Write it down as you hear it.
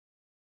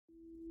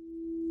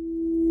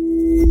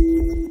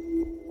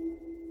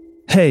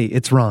Hey,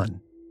 it's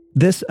Ron.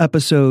 This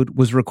episode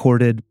was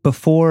recorded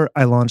before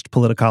I launched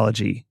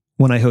Politicology,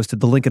 when I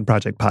hosted the Lincoln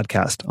Project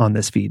podcast on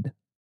this feed.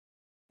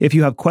 If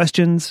you have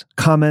questions,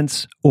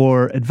 comments,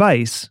 or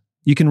advice,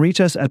 you can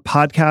reach us at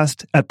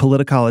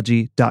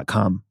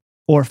podcast@politicology.com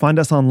or find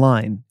us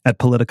online at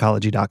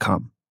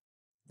politicology.com.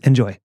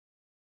 Enjoy.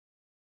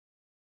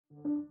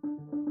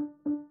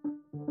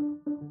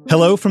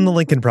 Hello from the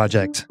Lincoln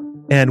Project,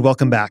 and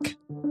welcome back.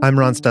 I'm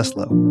Ron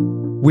Steslow.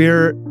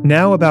 We're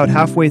now about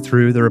halfway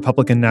through the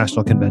Republican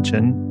National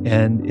Convention,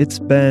 and it's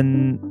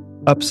been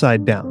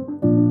upside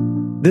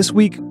down. This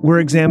week, we're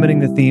examining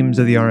the themes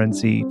of the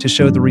RNC to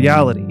show the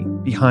reality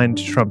behind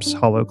Trump's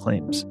hollow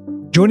claims.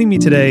 Joining me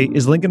today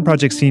is Lincoln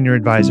Project Senior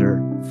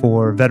Advisor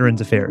for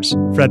Veterans Affairs,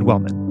 Fred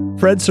Wellman.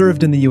 Fred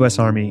served in the U.S.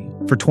 Army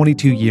for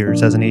 22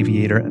 years as an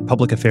aviator and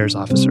public affairs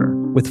officer,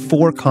 with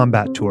 4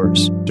 combat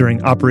tours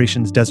during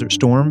Operations Desert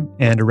Storm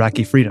and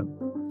Iraqi Freedom.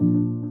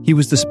 He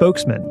was the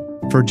spokesman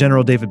for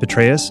General David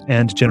Petraeus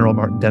and General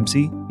Martin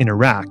Dempsey in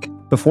Iraq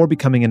before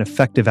becoming an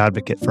effective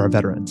advocate for our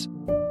veterans.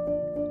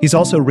 He's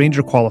also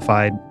Ranger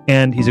qualified,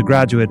 and he's a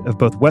graduate of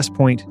both West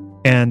Point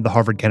and the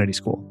Harvard Kennedy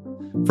School.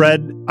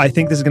 Fred, I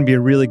think this is going to be a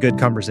really good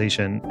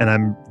conversation, and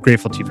I'm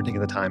grateful to you for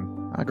taking the time.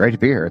 Great to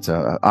be here. It's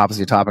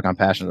obviously a topic I'm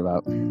passionate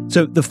about.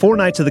 So the 4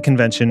 nights of the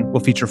convention will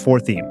feature 4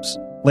 themes: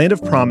 Land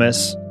of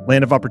Promise,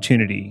 Land of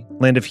Opportunity,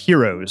 Land of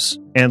Heroes,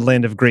 and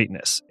Land of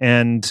Greatness.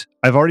 And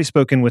I've already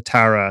spoken with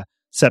Tara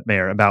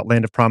Setmayer about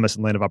Land of Promise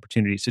and Land of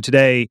Opportunity. So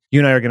today, you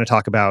and I are going to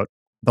talk about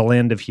the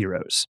Land of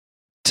Heroes.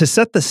 To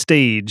set the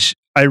stage,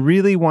 I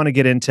really want to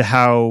get into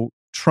how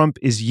Trump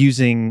is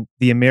using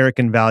the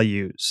American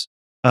values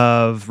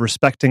of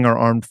respecting our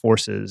armed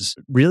forces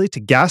really to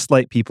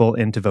gaslight people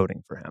into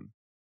voting for him.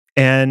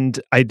 And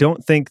I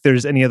don't think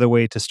there's any other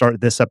way to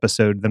start this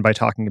episode than by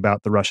talking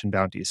about the Russian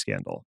bounty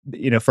scandal.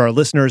 For our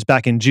listeners,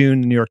 back in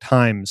June, the New York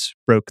Times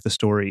broke the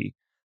story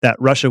that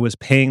Russia was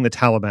paying the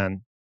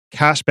Taliban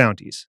cash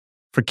bounties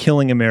for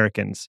killing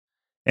Americans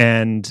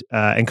and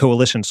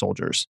coalition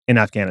soldiers in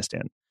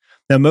Afghanistan.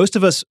 Now, most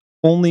of us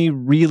only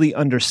really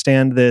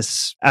understand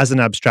this as an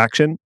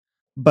abstraction,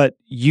 but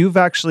you've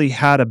actually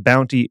had a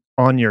bounty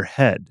on your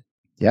head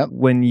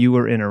when you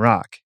were in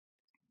Iraq.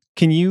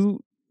 Can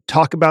you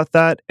talk about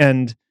that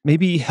and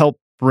maybe help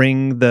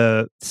bring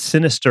the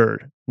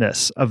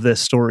sinisterness of this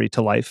story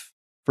to life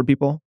for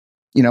people?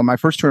 My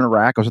first tour in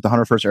Iraq, I was with the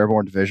 101st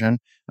Airborne Division,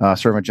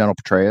 serving with General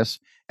Petraeus.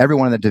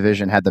 Everyone in the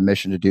division had the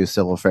mission to do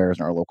civil affairs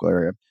in our local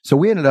area. So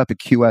we ended up at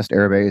Key West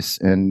Air Base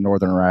in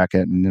northern Iraq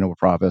at Nineveh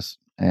Province.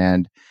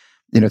 And,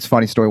 it's a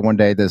funny story. One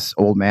day, this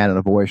old man and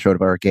a boy showed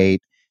up at our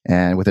gate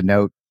and with a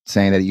note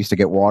saying that he used to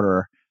get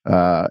water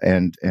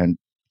and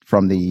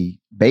from the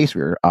base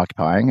we were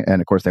occupying.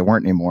 And of course, they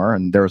weren't anymore.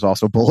 And there was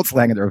also bullets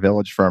landing in their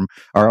village from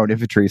our own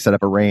infantry set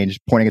up a range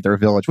pointing at their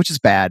village, which is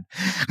bad.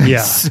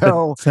 Yeah.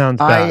 So sounds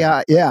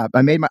bad.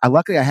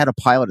 Luckily I had a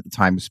pilot at the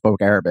time who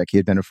spoke Arabic. He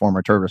had been a former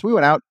interpreter. We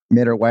went out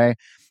mid our way.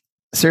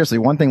 Seriously,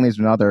 one thing leads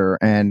to another.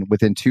 And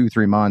within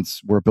 2-3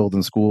 months, we're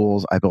building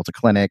schools. I built a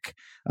clinic.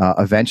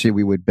 Eventually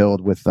we would build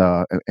with,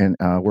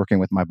 working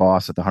with my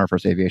boss at the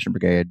 101st Aviation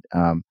Brigade,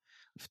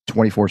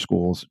 24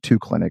 schools, 2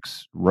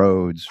 clinics,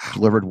 roads,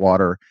 delivered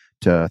water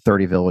to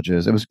 30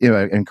 villages. It was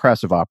an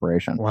impressive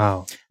operation.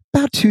 Wow.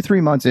 About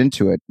 2-3 months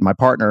into it, my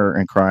partner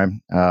in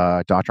crime,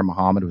 Dr.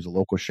 Muhammad, who was a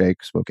local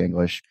sheikh, spoke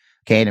English,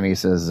 came to me and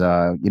says,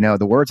 the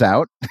word's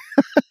out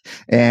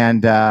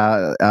and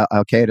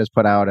Al-Qaeda's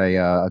put out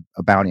a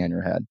bounty on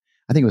your head.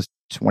 I think it was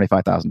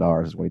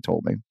 $25,000 is what he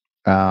told me.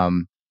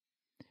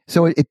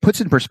 So it puts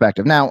it in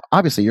perspective. Now,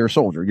 obviously, you're a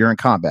soldier, you're in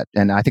combat.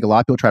 And I think a lot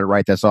of people try to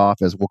write this off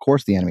as, well, of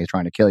course, the enemy is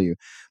trying to kill you.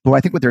 But I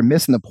think what they're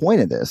missing the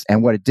point of this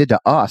and what it did to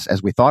us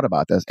as we thought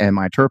about this, and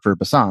my interpreter,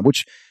 Bassam,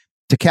 which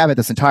to caveat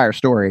this entire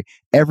story,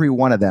 every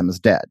one of them is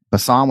dead.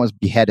 Bassam was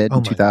beheaded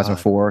in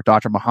 2004. God.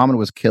 Dr. Muhammad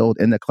was killed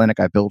in the clinic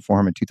I built for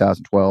him in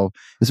 2012.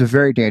 It's a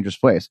very dangerous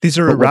place. These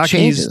are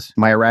Iraqis?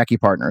 My Iraqi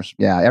partners.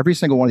 Yeah, every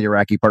single one of the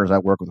Iraqi partners I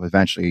work with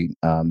eventually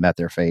met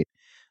their fate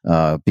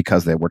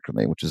because they worked with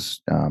me, which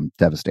is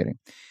devastating.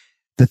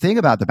 The thing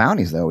about the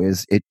bounties, though,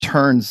 is it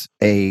turns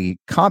a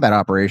combat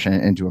operation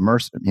into a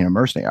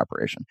mercenary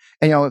operation.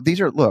 And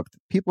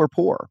people are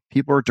poor.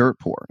 People are dirt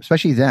poor,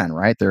 especially then,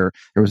 right? There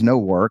was no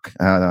work.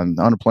 The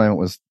unemployment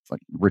was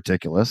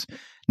ridiculous.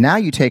 Now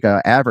you take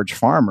an average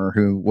farmer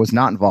who was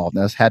not involved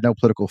in this, had no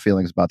political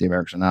feelings about the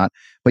Americans or not,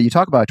 but you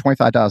talk about a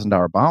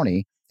 $25,000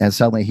 bounty, and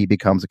suddenly he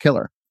becomes a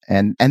killer.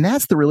 And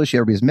that's the real issue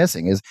everybody's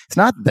missing is it's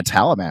not that the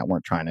Taliban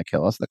weren't trying to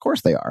kill us. Of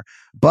course they are.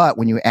 But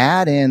when you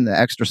add in the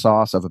extra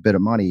sauce of a bit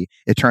of money,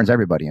 it turns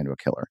everybody into a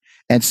killer.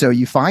 And so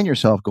you find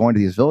yourself going to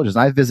these villages.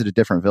 And I've visited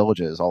different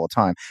villages all the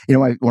time.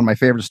 One of my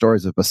favorite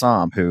stories of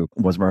Bassam, who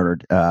was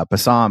murdered.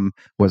 Bassam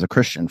was a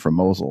Christian from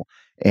Mosul.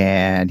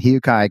 And he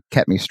kind of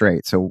kept me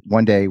straight. So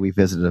one day we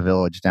visited a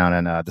village down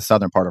in the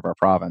southern part of our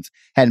province.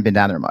 Hadn't been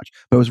down there much,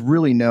 but it was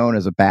really known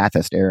as a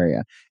Baathist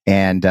area.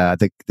 And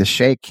the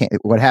sheikh,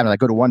 what happened, I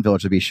go to one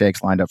village, there'd be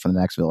sheikhs lined up for the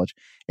next village.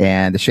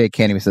 And the sheikh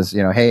came to me and says,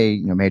 hey,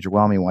 Major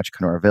Whelmy, why don't you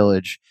come to our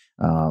village,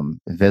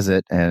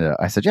 visit? And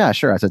I said, yeah,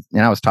 sure. I said,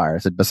 and I was tired. I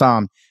said,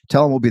 Bassam,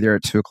 tell him we'll be there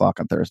at 2:00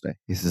 on Thursday.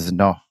 He says,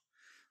 no.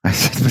 I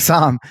said,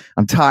 Bassam,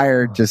 I'm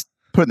tired. Just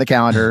put it in the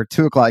calendar,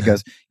 2:00. He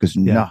goes,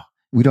 no,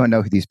 we don't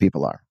know who these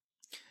people are.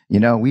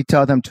 We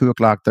tell them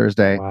 2:00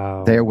 Thursday,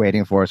 they're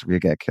waiting for us. We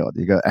get killed.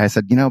 I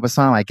said,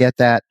 Bassam, I get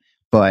that,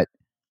 but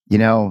they're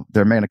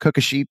going to cook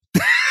a sheep.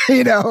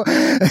 They're going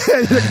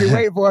to be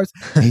waiting for us.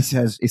 And he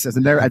says,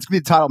 and there, it's going to be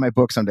the title of my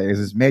book someday. He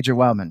says, Major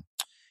Wellman,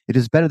 it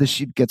is better the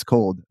sheep gets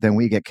cold than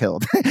we get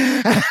killed.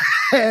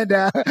 And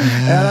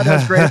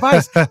that's great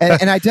advice.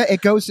 And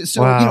it goes.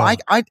 So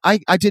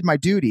I did my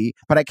duty,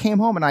 but I came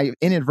home and I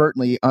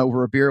inadvertently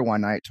over a beer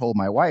one night told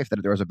my wife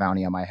that there was a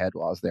bounty on my head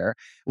while I was there.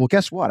 Well,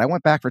 guess what? I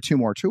went back for 2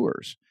 more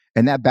tours,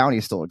 and that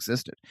bounty still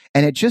existed.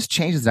 And it just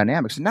changes the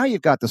dynamics. So now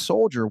you've got the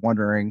soldier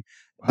wondering,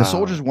 the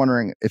soldier's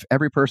wondering if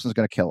every person's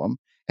going to kill him,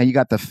 and you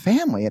got the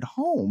family at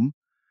home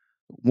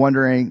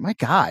wondering, my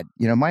God,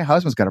 my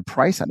husband's got a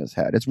price on his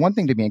head. It's one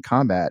thing to be in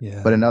combat,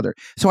 but another.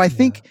 So I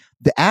think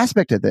the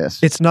aspect of this,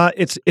 it's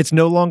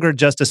no longer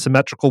just a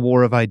symmetrical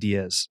war of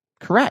ideas.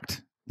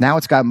 Correct. Now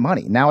it's got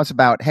money. Now it's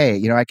about,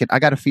 hey, I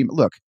got to feed.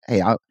 Look,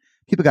 hey,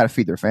 people got to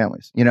feed their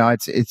families.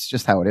 It's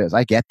just how it is.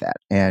 I get that.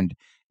 And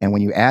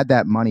when you add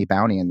that money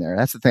bounty in there,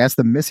 that's the thing. That's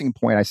the missing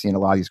point I see in a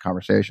lot of these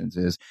conversations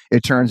is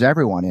it turns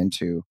everyone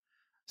into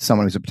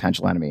someone who's a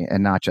potential enemy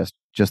and not just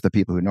the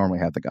people who normally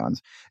have the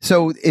guns.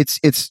 So it's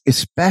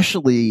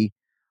especially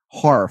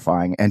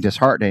horrifying and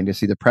disheartening to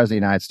see the president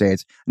of the United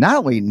States not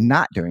only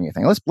not doing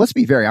anything. Let's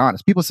be very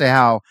honest. People say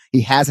how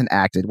he hasn't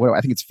acted.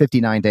 I think it's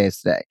 59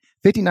 days today.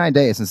 59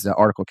 days since the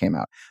article came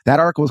out. That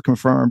article was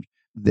confirmed.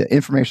 The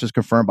information is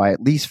confirmed by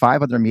at least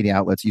 5 other media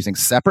outlets using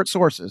separate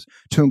sources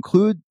to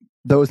include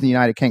those in the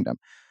United Kingdom.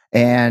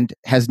 And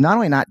has not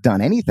only not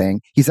done anything,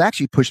 he's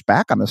actually pushed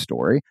back on the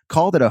story,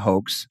 called it a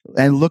hoax,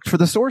 and looked for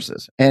the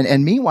sources.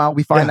 And meanwhile,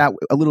 we find out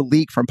a little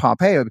leak from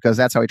Pompeo, because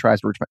that's how he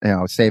tries to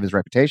save his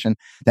reputation,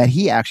 that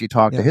he actually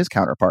talked to his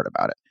counterpart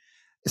about it.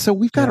 So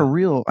we've got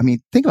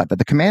think about that.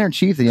 The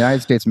commander-in-chief of the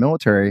United States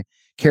military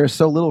cares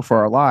so little for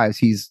our lives.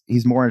 He's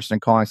more interested in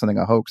calling something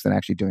a hoax than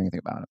actually doing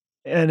anything about it.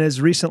 And as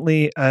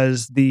recently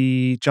as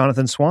the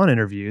Jonathan Swan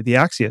interview, the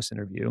Axios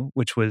interview,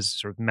 which was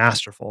sort of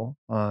masterful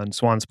on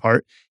Swan's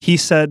part, he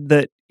said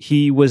that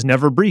he was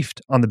never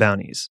briefed on the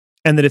bounties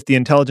and that if the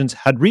intelligence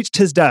had reached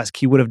his desk,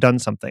 he would have done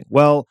something.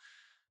 Well,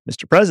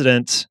 Mr.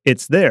 President,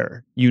 it's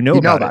there. You know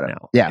about it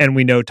now. Yeah. And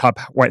we know top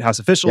White House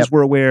officials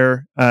were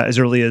aware as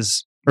early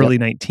as early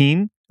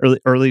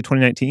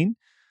 2019.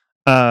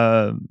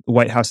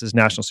 White House's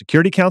National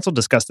Security Council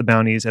discussed the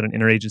bounties at an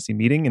interagency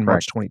meeting in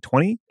March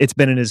 2020. It's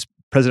been in his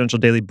presidential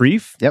daily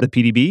brief, the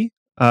PDB,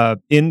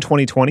 in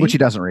 2020. Which he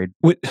doesn't read.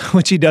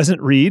 Which he doesn't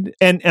read.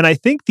 And I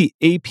think the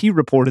AP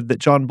reported that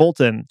John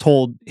Bolton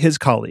told his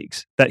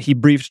colleagues that he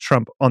briefed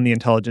Trump on the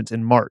intelligence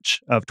in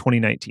March of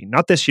 2019.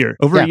 Not this year,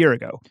 over a year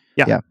ago.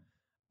 Yeah.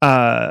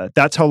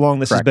 That's how long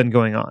this has been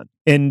going on.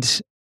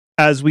 And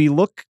as we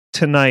look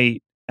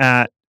tonight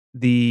at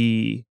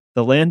the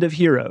Land of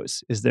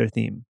Heroes is their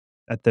theme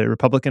at the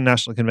Republican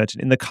National Convention,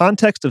 in the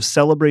context of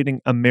celebrating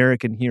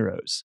American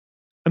heroes.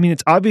 I mean,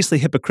 it's obviously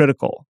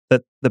hypocritical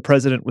that the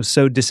president was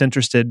so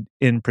disinterested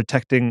in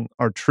protecting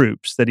our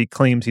troops that he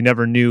claims he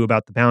never knew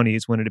about the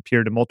bounties when it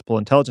appeared in multiple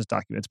intelligence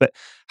documents. But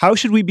how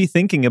should we be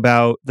thinking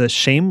about the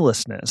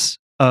shamelessness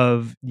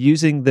of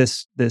using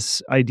this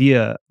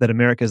idea that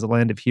America is the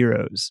land of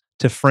heroes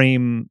to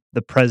frame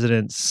the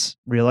president's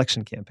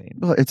reelection campaign?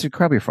 Well, it's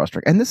incredibly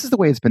frustrating. And this is the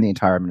way it's been the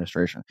entire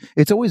administration.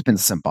 It's always been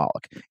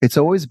symbolic. It's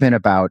always been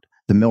about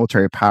the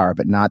military power,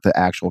 but not the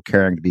actual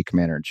caring to be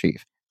commander in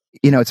chief.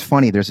 It's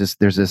funny. There's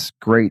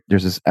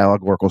this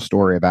allegorical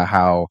story about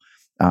how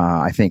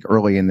I think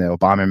early in the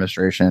Obama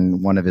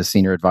administration, one of his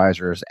senior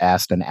advisors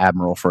asked an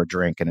admiral for a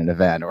drink in an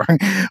event,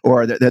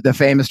 or the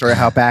famous story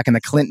how back in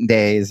the Clinton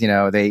days,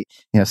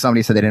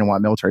 somebody said they didn't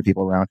want military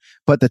people around.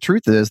 But the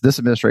truth is, this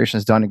administration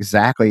has done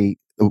exactly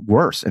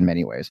worse in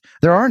many ways.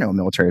 There are no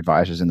military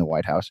advisors in the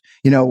White House.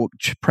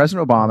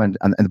 President Obama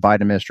and the Biden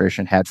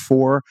administration had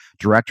 4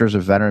 directors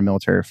of veteran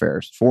military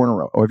affairs, 4 in a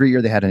row. Every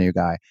year they had a new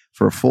guy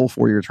for a full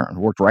 4-year term.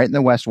 Worked right in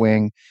the West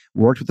Wing,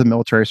 worked with the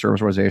military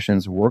service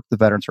organizations, worked with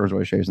the veteran service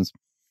organizations.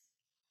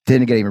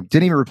 Didn't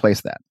even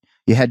replace that.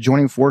 You had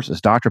Joining Forces,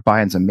 Dr.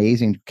 Biden's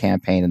amazing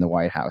campaign in the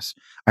White House.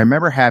 I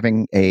remember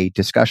having a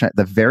discussion at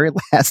the very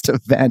last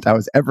event I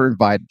was ever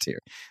invited to,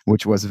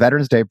 which was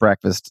Veterans Day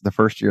breakfast the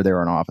first year they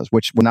were in office,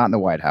 which was not in the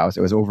White House.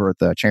 It was over at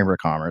the Chamber of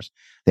Commerce.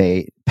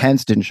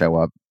 Pence didn't show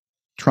up.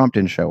 Trump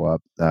didn't show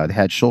up. They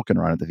had Shulkin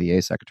run at the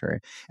VA secretary.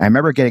 And I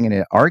remember getting in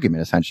an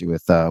argument essentially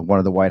with one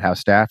of the White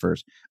House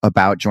staffers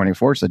about Joining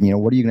Forces.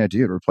 What are you going to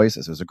do to replace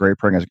this? It was a great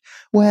program.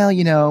 Well,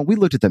 we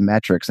looked at the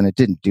metrics and it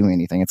didn't do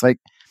anything. It's like,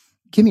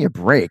 give me a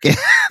break.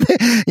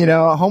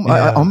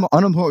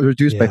 Unemployment was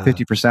reduced by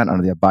 50%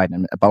 under the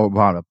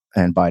Obama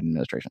and Biden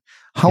administration.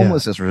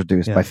 Homelessness was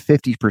reduced by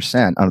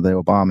 50% under the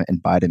Obama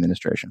and Biden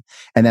administration.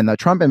 And then the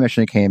Trump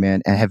administration came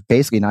in and have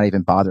basically not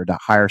even bothered to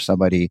hire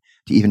somebody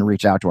to even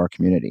reach out to our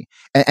community.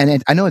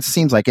 And I know it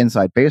seems like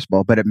inside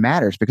baseball, but it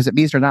matters because it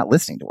means they're not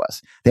listening to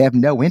us. They have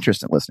no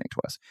interest in listening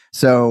to us.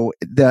 So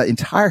the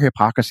entire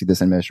hypocrisy of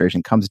this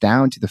administration comes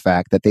down to the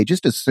fact that they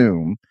just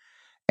assume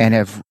and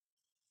have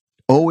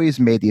always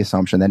made the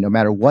assumption that no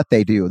matter what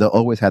they do, they'll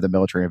always have the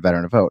military and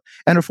veteran to vote.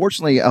 And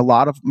unfortunately, a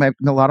lot of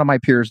my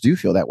peers do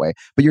feel that way.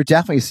 But you're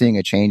definitely seeing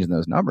a change in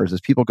those numbers as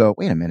people go,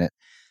 wait a minute,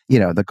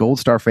 the Gold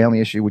Star family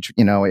issue, which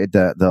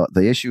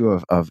the issue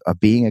of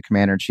being a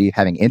commander in chief,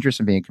 having interest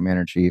in being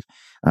commander in chief,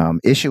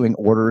 issuing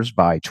orders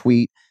by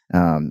tweet.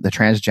 The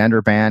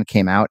transgender ban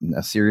came out in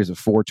a series of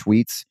 4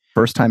 tweets.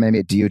 First time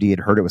maybe DOD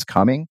had heard it was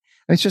coming.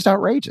 It's just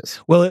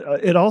outrageous. Well,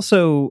 it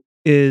also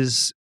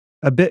is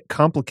a bit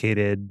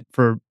complicated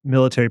for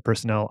military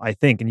personnel, I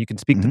think, and you can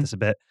speak to this a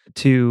bit,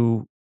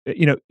 to,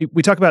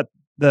 we talk about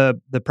the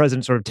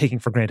president sort of taking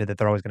for granted that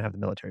they're always going to have the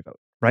military vote,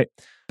 right?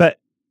 But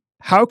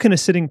how can a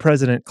sitting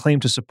president claim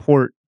to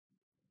support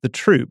the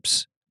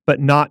troops but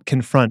not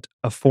confront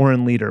a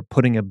foreign leader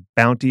putting a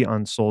bounty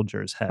on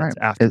soldiers' heads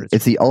after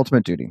it's the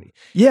ultimate duty?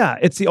 Yeah,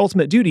 it's the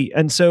ultimate duty.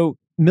 And so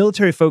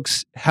military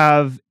folks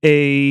have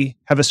a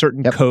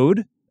certain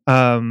code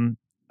about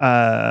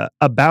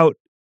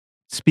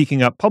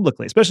speaking up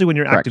publicly, especially when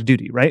you're active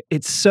duty, right?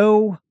 It's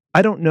so,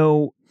 I don't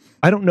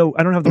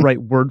have the right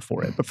word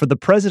for it, but for the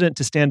president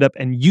to stand up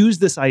and use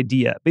this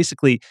idea,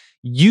 basically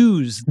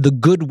use the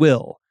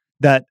goodwill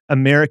that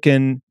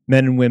American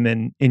men and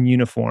women in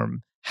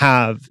uniform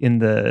have in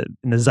the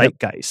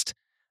zeitgeist,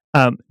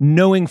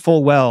 knowing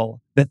full well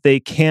that they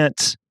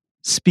can't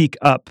speak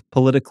up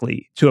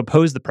politically to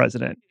oppose the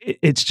president,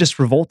 it's just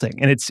revolting,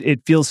 and it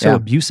feels so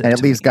abusive. And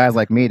it leaves guys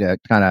like me to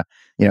kind of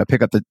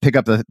pick up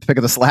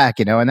the slack,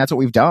 and that's what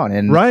we've done.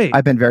 And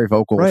I've been very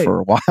vocal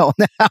for a while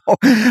now,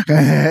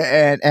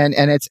 and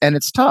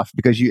it's tough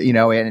because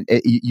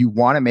you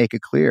want to make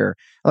it clear.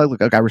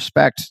 Look, I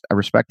respect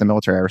the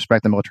military. I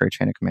respect the military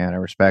chain of command. I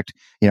respect,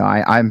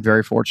 I'm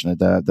very fortunate.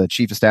 The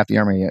Chief of Staff of the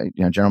Army,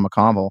 General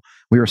McConville,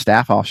 we were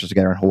staff officers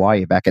together in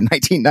Hawaii back in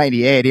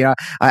 1998.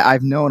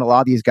 I've known a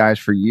lot of these guys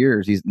for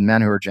years. These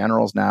men who are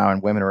generals now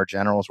and women who are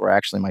generals were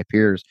actually my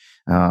peers.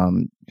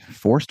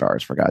 4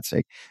 stars, for God's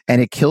sake.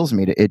 And it kills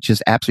me. It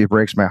just absolutely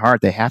breaks my heart.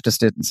 They have to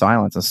sit in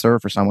silence and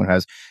serve for someone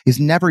who's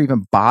never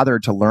even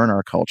bothered to learn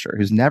our culture,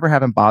 who's never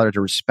even bothered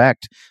to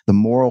respect the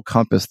moral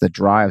compass that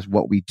drives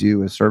what we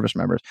do as service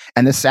members.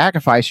 And the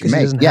sacrifice you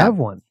make, he doesn't have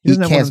one. He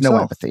has no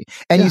empathy.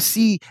 And you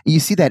see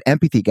that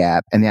empathy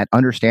gap and that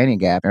understanding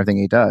gap and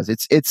everything he does.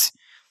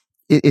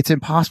 It's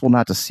impossible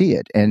not to see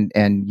it,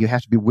 and you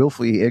have to be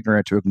willfully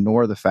ignorant to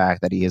ignore the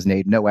fact that he has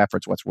made no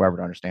efforts whatsoever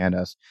to understand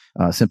us,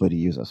 simply to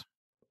use us.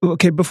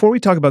 Okay, before we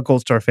talk about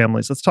Gold Star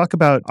families, let's talk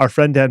about our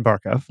friend Dan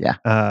Barkov,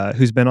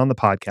 who's been on the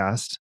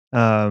podcast.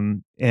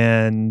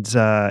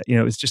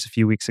 It was just a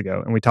few weeks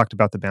ago, and we talked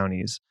about the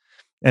bounties.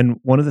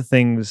 And one of the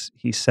things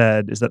he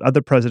said is that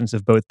other presidents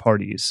of both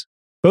parties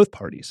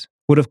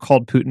would have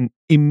called Putin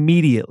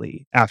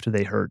immediately after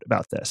they heard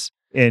about this.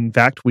 In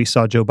fact, we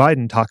saw Joe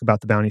Biden talk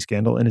about the bounty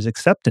scandal in his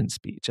acceptance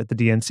speech at the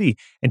DNC,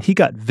 and he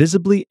got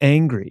visibly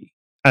angry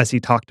as he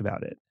talked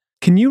about it.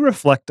 Can you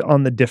reflect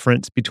on the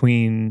difference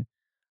between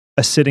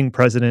a sitting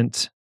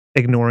president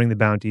ignoring the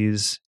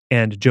bounties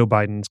and Joe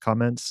Biden's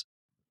comments?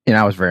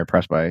 I was very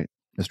impressed by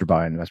Mr.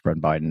 Biden, Vice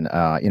President Biden.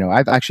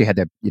 I've actually had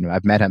to,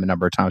 I've met him a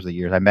number of times over the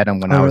years. I met him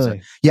when I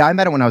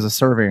was a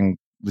serving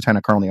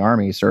lieutenant colonel in the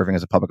Army, serving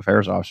as a public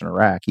affairs officer in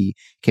Iraq. He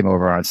came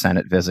over on a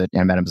Senate visit,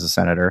 and I met him as a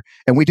senator,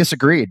 and we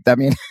disagreed. I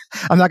mean,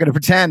 I'm not going to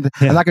pretend.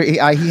 Yeah.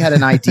 He had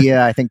an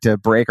idea, I think, to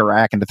break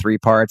Iraq into 3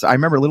 parts. I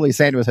remember literally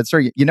saying to him, I said,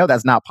 "Sir,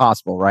 that's not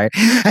possible, right?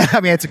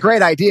 I mean, it's a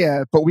great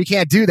idea, but we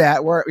can't do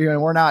that.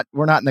 We're not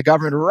in the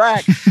government of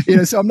Iraq,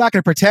 So I'm not going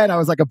to pretend I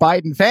was like a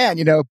Biden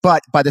fan,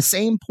 But by the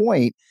same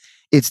point,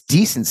 it's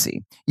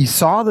decency. You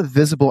saw the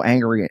visible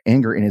anger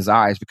in his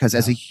eyes because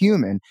as a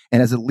human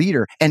and as a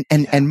leader, and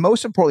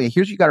most importantly,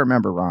 here's what you got to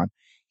remember, Ron.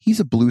 He's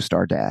a Blue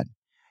Star dad.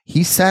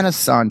 He sent a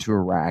son to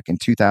Iraq in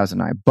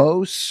 2009.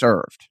 Bo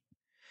served.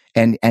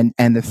 And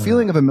the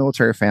feeling of a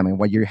military family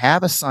when you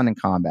have a son in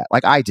combat,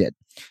 like I did.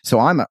 So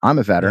I'm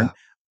a veteran. Yeah.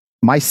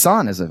 My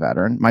son is a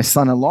veteran. My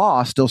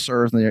son-in-law still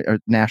serves in the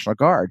National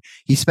Guard.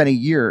 He spent a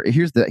year.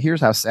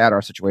 Here's how sad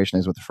our situation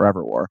is with the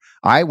Forever War.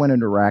 I went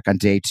into Iraq on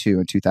day 2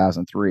 in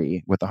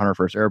 2003 with the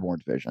 101st Airborne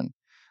Division.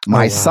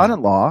 My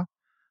son-in-law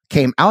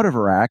came out of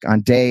Iraq on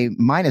day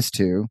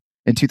 -2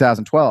 in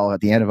 2012 at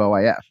the end of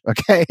OIF.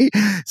 Okay,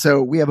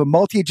 so we have a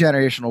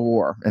multi-generational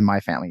war in my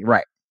family,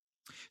 right?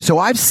 So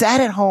I've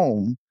sat at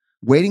home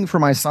waiting for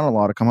my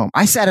son-in-law to come home.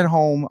 I sat at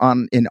home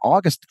in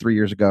August 3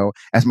 years ago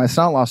as my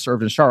son-in-law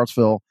served in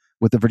Charlottesville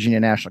with the Virginia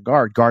National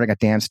Guard guarding a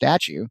damn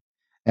statue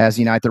as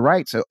Unite the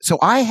Right. So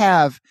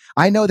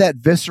I know that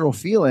visceral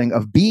feeling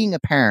of being a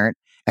parent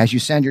as you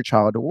send your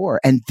child to war.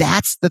 And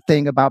that's the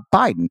thing about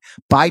Biden.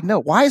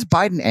 Why is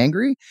Biden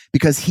angry?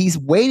 Because he's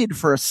waited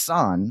for a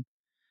son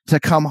to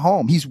come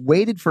home. He's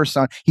waited for a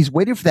son. He's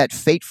waited for that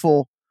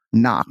fateful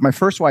knock. My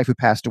first wife, who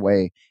passed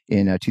away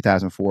in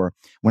 2004,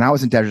 when I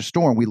was in Desert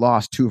Storm, I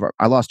lost two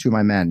of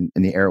my men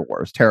in the air war.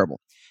 It was terrible.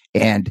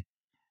 And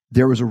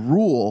there was a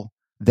rule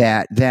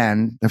that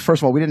then,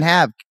 first of all, we didn't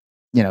have,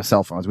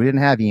 cell phones. We didn't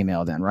have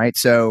email then, right?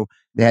 So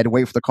they had to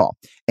wait for the call.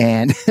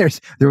 And there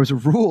was a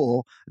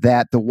rule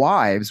that the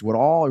wives would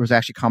it was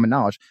actually common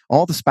knowledge,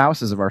 all the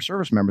spouses of our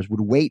service members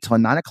would wait till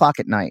 9 o'clock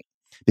at night,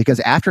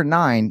 because after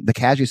 9, the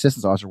casualty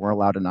assistance officer weren't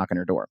allowed to knock on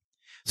your door.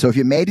 So if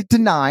you made it to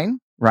 9,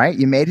 right,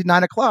 you made it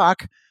 9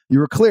 o'clock, you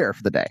were clear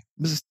for the day.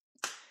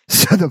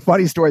 So the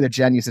funny story that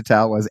Jen used to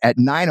tell was at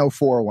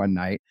 9:04 one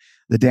night,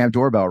 the damn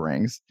doorbell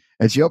rings.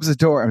 And she opens the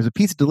door, and it was a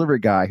pizza delivery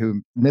guy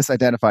who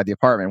misidentified the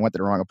apartment and went to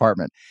the wrong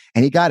apartment.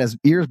 And he got his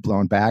ears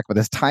blown back with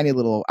this tiny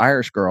little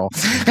Irish girl,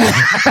 because,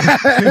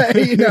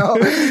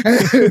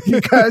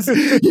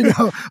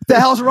 what the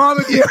hell's wrong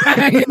with you?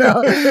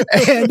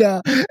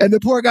 And the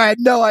poor guy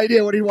had no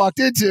idea what he walked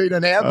into, in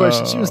the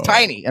ambush. Oh. She was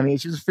tiny. I mean,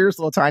 she was a fierce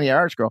little tiny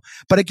Irish girl.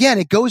 But again,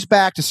 it goes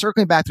back to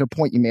circling back to the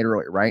point you made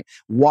earlier, right?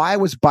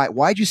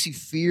 Why'd you see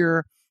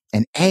fear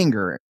and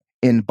anger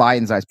in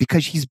Biden's eyes?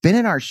 Because he's been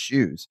in our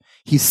shoes.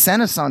 He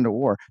sent us on to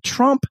war.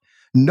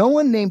 No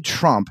one named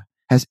Trump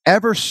has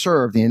ever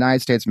served the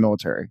United States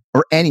military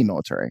or any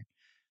military,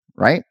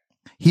 right?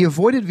 He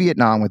avoided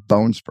Vietnam with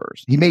bone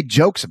spurs. He made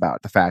jokes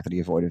about the fact that he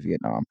avoided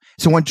Vietnam.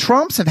 So when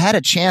Trumps have had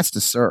a chance to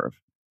serve,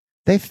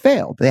 they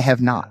failed. They have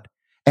not.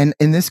 And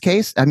in this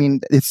case, I mean,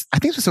 I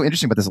think what's so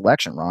interesting about this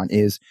election, Ron,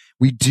 is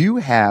we do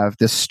have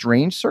this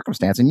strange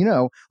circumstance.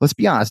 And, let's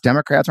be honest,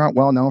 Democrats aren't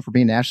well known for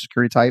being national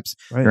security types.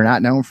 Right. They're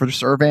not known for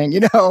serving,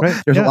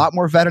 Right. There's a lot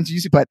more veterans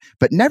usually, but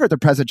never at the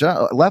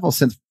presidential level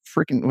since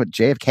freaking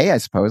JFK, I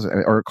suppose,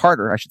 or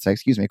Carter, I should say,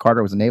 excuse me.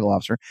 Carter was a naval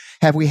officer.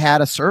 Have we had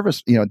a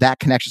service, that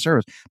connection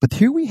service? But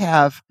here we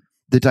have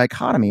the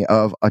dichotomy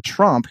of a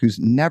Trump who's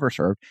never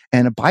served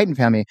and a Biden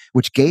family,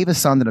 which gave his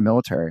son to the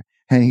military.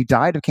 And he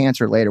died of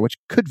cancer later, which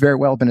could very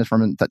well have been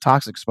from the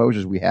toxic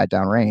exposures we had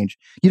downrange.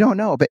 You don't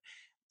know. But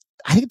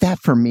I think that,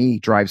 for me,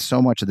 drives so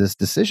much of this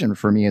decision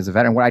for me as a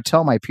veteran. What I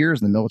tell my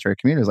peers in the military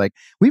community is like,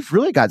 we've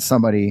really got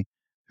somebody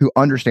who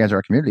understands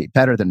our community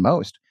better than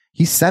most.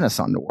 He sent us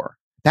on to war.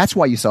 That's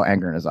why you saw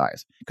anger in his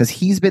eyes, because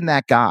he's been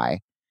that guy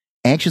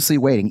anxiously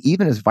waiting,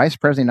 even as vice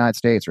president of the United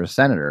States or a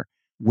senator,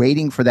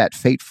 waiting for that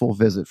fateful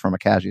visit from a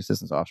casualty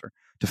assistance officer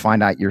to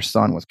find out your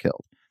son was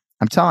killed.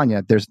 I'm telling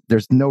you,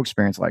 there's no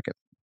experience like it.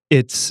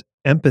 It's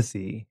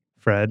empathy,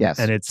 Fred. Yes.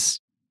 And it's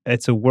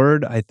a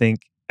word I think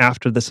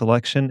after this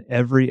election,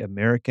 every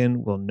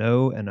American will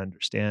know and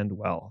understand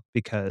well,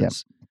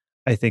 because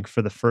I think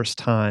for the first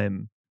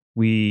time,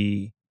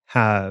 we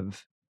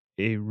have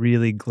a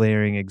really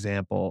glaring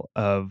example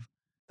of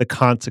the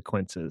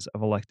consequences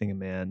of electing a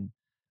man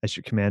as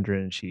your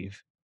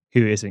commander-in-chief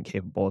who isn't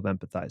capable of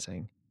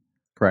empathizing.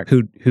 Correct.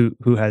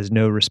 Who has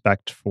no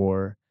respect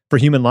for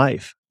human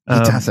life. He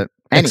doesn't.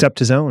 Except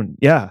his own.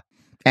 Yeah.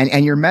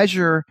 And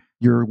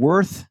your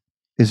worth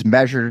is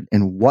measured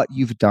in what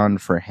you've done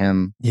for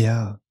him.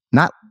 Yeah.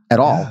 Not at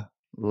all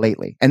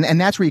lately. And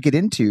that's where you get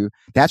into,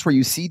 that's where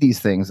you see these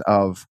things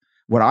of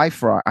what I've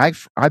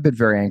been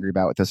very angry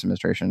about with this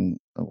administration,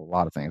 a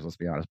lot of things, let's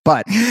be honest.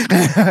 But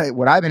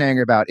what I've been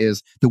angry about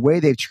is the way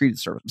they've treated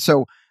service.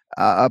 So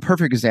a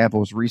perfect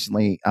example was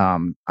recently, I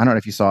don't know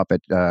if you saw it,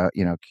 but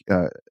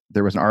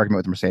there was an argument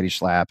with Mercedes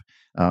Schlapp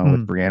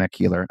with Brianna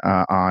Keilar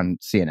on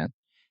CNN.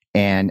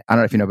 And I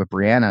don't know if you know, but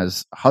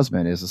Brianna's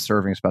husband is a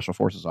serving special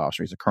forces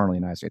officer. He's a colonel in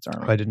the United States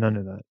Army. I did not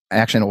know that.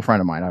 Actually, an old friend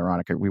of mine,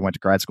 ironically. We went to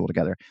grad school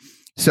together.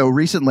 So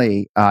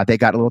recently, they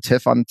got a little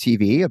tiff on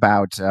TV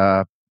about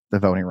the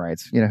voting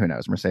rights. Who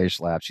knows? Mercedes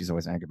Schlapp, she's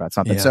always angry about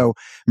something. Yeah. So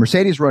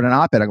Mercedes wrote an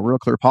op-ed, a real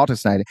clear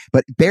politics night,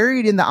 but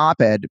buried in the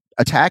op-ed,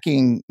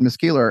 attacking Ms.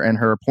 Keilar and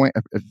her point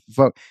of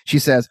vote, she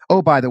says,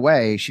 oh, by the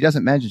way, she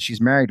doesn't mention she's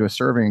married to a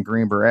serving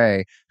Green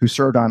Beret who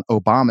served on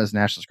Obama's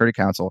National Security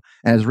Council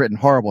and has written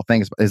horrible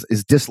things,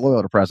 is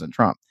disloyal to President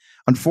Trump.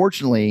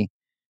 Unfortunately,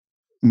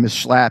 Ms.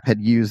 Schlapp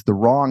had used the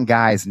wrong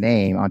guy's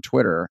name on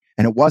Twitter,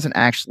 and it wasn't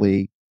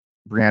actually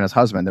Brianna's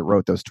husband that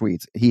wrote those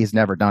tweets. He has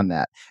never done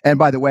that. And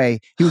by the way,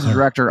 he was a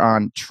director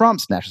on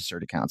Trump's National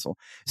Security Council.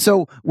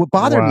 So what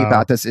bothered me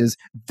about this is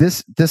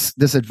this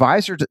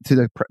advisor to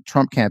the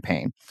Trump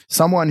campaign,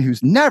 someone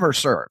who's never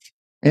served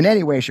in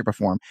any way, shape, or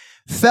form,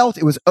 felt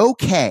it was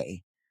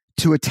okay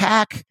to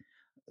attack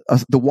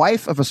the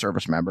wife of a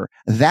service member,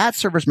 that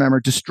service member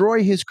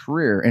destroy his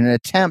career in an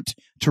attempt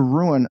to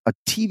ruin a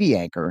TV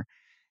anchor.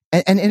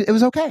 And it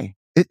was okay.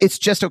 It's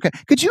just okay.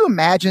 Could you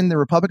imagine the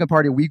Republican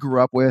Party we grew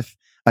up with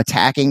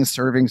attacking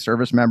serving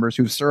service members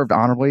who've served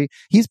honorably?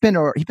 He's been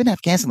to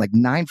Afghanistan like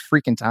 9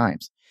 freaking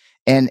times.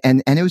 And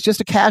it was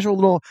just a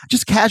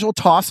casual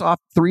toss off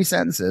 3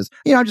 sentences.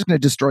 I'm just going to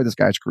destroy this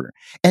guy's career.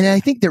 And I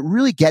think that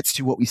really gets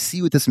to what we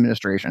see with this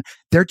administration.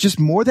 They're just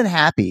more than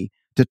happy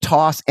to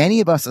toss any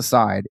of us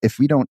aside if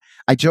we don't.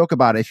 I joke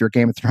about it. If you're a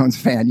Game of Thrones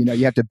fan,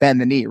 you have to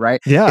bend the knee, right?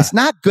 Yeah. It's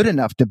not good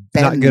enough to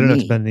bend the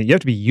knee. You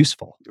have to be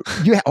useful.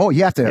 You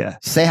have to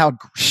say how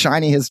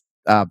shiny his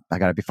I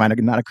gotta be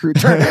finding not a crude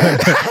term.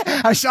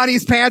 How shiny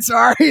his pants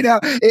are.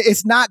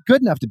 It's not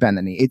good enough to bend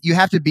the knee. You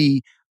have to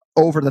be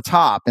over the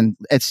top, and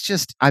it's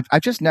just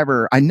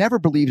I never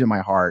believed in my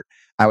heart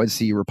I would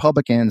see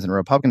Republicans and a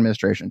Republican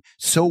administration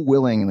so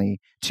willingly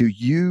to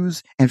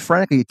use and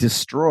frankly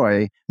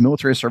destroy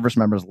military service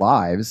members'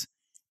 lives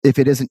if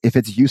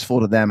it's useful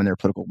to them in their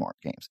political mark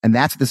games. And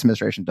that's what this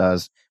administration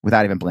does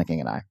without even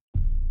blinking an eye.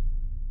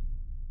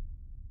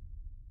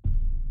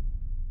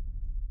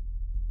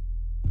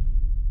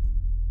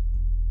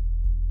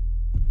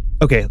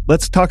 Okay,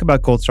 let's talk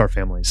about Gold Star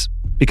families,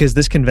 because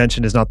this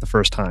convention is not the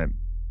first time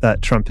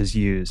that Trump has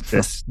used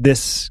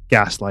this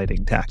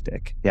gaslighting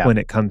tactic when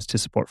it comes to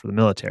support for the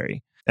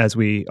military. As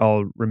we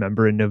all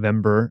remember, in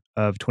November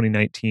of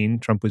 2019,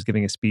 Trump was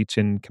giving a speech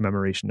in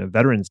commemoration of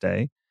Veterans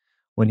Day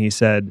when he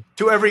said,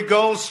 "To every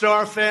Gold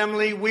Star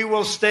family, we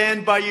will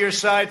stand by your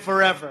side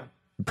forever."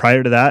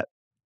 Prior to that,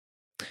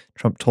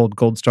 Trump told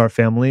Gold Star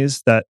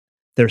families that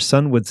their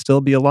son would still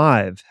be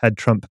alive had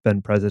Trump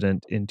been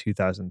president in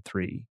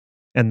 2003,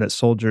 and that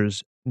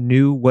soldiers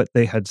knew what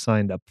they had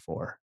signed up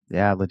for.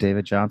 Yeah,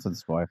 LaDavid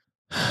Johnson's wife.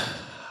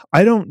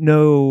 I don't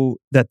know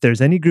that there's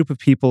any group of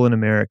people in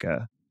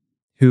America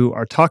who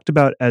are talked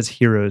about as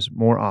heroes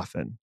more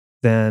often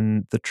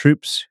than the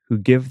troops who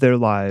give their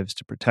lives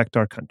to protect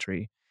our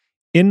country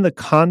in the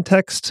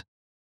context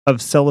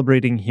of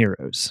celebrating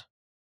heroes,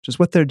 which is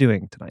what they're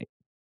doing tonight.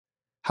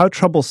 How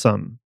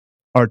troublesome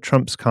are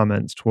Trump's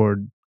comments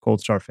toward Gold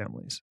Star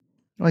families?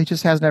 Well, he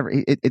just has never.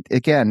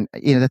 Again,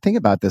 the thing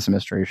about this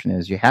administration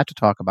is you have to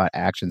talk about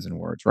actions and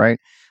words, right?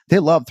 They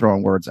love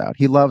throwing words out.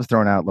 He loves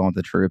throwing out loan to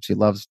the troops. He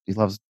loves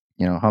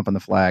humping the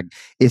flag.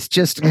 It's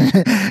just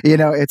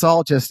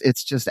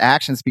it's just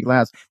actions speak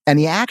loud, and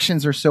the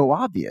actions are so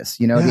obvious.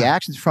 The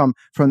actions from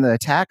the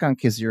attack on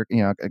Kizir,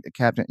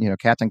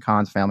 Captain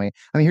Khan's family.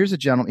 I mean, here's a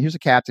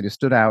captain who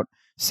stood out,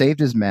 saved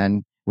his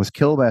men, was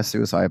killed by a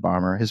suicide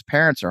bomber. His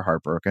parents are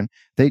heartbroken.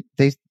 They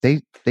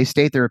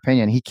state their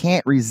opinion. He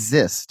can't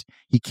resist.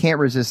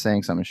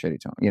 Saying something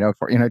shitty to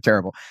him.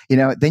 Terrible.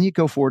 Then you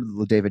go forward to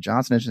the David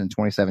Johnson incident in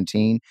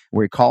 2017,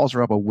 where he calls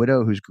her up, a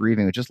widow who's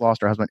grieving, who just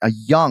lost her husband, a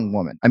young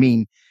woman. I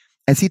mean,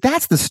 and see,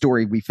 that's the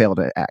story we fail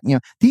to act.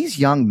 These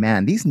young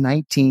men, these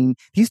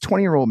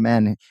 20-year-old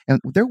men, and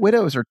their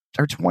widows are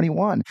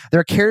 21.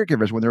 Their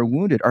caregivers, when they're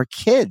wounded, are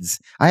kids.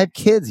 I have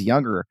kids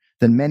younger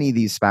than many of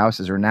these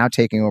spouses are now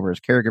taking over as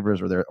caregivers,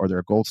 or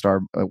their Gold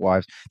Star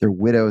wives. They're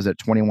widows at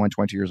 21,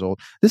 22 years old.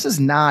 This is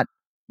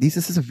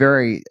a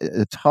very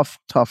tough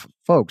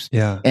folks.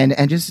 Yeah.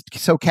 And just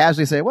so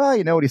casually say, well,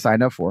 you know what he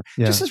signed up for.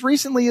 Yeah. Just as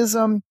recently as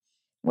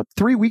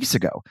 3 weeks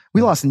ago,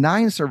 we lost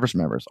 9 service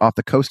members off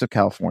the coast of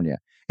California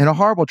in a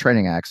horrible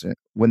training accident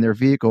when their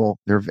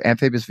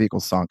amphibious vehicle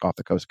sunk off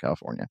the coast of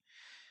California.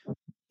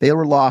 They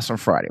were lost on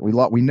Friday.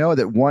 We know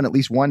that at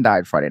least one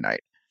died Friday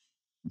night.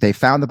 They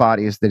found the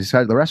bodies. They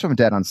decided the rest of them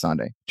dead on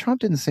Sunday.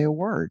 Trump didn't say a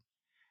word.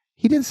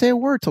 He didn't say a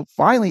word till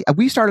finally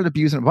we started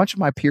abusing. A bunch of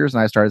my peers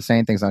and I started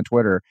saying things on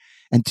Twitter.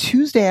 And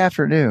Tuesday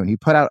afternoon, he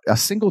put out a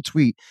single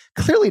tweet,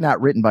 clearly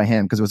not written by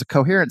him because it was a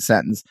coherent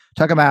sentence,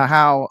 talking about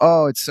how,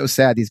 it's so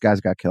sad these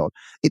guys got killed.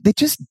 They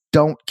just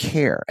don't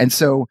care. And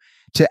so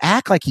to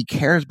act like he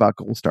cares about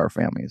Gold Star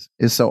families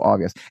is so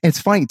obvious. And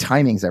it's funny,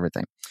 timing's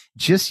everything.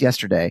 Just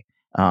yesterday,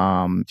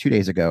 2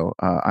 days ago,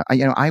 I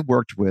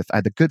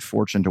had the good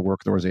fortune to work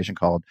with an organization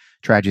called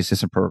Tragedy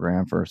Assistance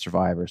Program for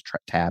Survivors,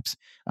 TAPS,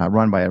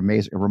 run by a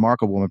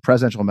remarkable woman,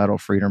 Presidential Medal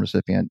of Freedom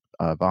recipient,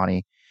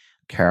 Bonnie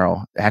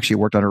Carroll. Actually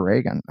worked under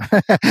Reagan.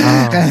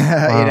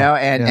 Wow.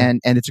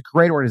 And it's a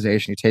great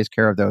organization. He takes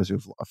care of those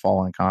who've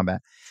fallen in combat.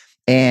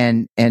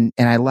 And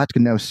I let to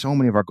know so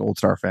many of our Gold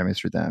Star families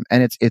through them.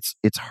 And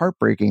it's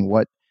heartbreaking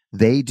what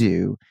they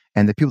do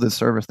and the people that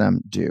service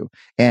them do.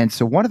 And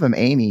so one of them,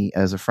 Amy,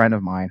 is a friend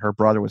of mine. Her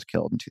brother was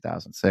killed in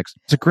 2006.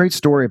 It's a great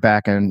story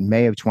back in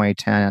May of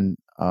 2010,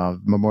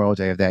 Memorial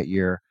Day of that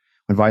year,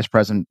 when Vice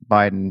President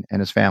Biden and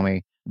his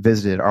family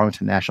visited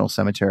Arlington National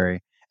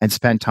Cemetery and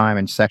spent time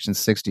in Section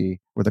 60,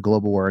 where the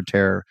global war on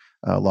terror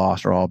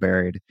lost are all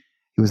buried.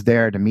 He was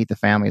there to meet the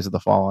families of the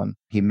fallen.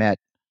 He met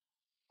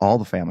all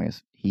the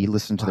families. He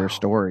listened to their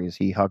stories.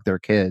 He hugged their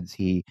kids.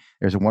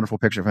 There's a wonderful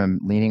picture of him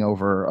leaning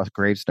over a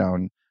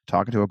gravestone,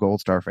 talking to a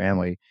Gold Star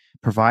family,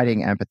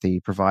 providing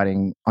empathy,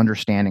 providing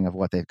understanding of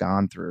what they've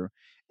gone through.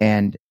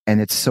 And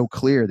it's so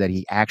clear that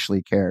he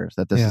actually cares,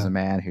 that this is a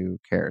man who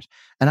cares.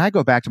 And I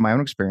go back to my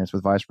own experience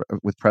with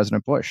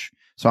President Bush.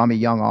 So I'm a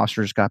young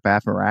officer, just got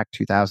back from Iraq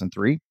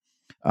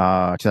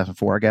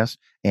 2004, I guess.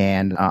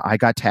 And I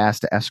got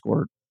tasked to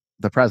escort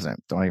the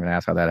president. Don't even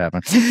ask how that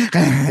happened.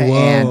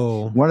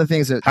 And one of the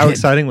things how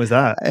exciting was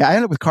that? I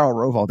ended up with Karl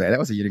Rove all day. That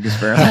was a unique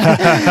experience.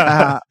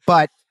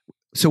 But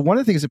so one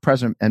of the things that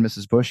President and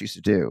Mrs. Bush used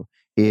to do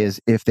is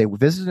if they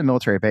visited a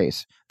military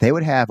base, they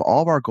would have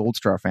all of our Gold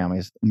Star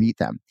families meet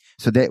them.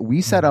 So that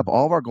we set up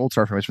all of our Gold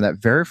Star families from that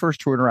very first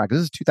tour in Iraq.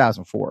 This is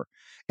 2004.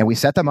 And we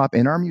set them up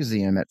in our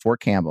museum at Fort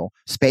Campbell,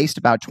 spaced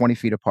about 20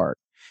 feet apart.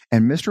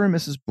 And Mr. and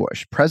Mrs.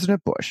 Bush,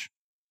 President Bush,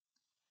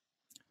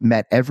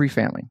 met every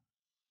family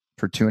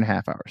for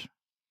 2.5 hours.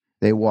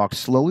 They walked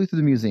slowly through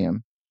the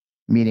museum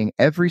meeting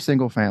every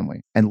single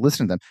family and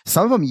listening to them.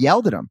 Some of them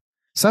yelled at him.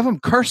 Some of them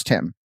cursed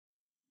him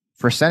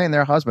for sending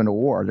their husband to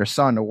war, their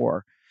son to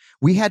war.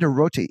 We had to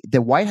rotate.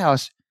 The White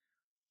House,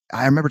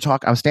 I remember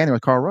I was standing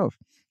with Karl Rove,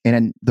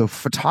 and the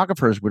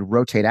photographers would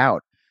rotate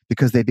out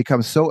because they'd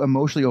become so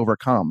emotionally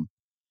overcome,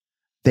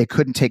 they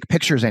couldn't take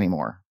pictures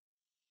anymore,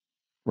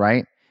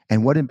 right?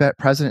 And what did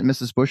President and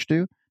Mrs. Bush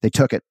do? They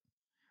took it.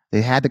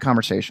 They had the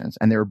conversations,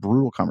 and they were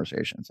brutal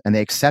conversations, and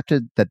they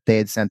accepted that they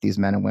had sent these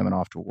men and women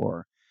off to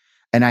war.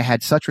 And I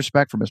had such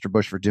respect for Mr.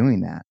 Bush for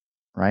doing that,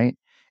 right?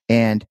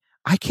 And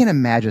I can't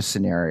imagine a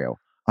scenario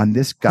on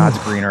this God's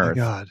green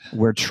earth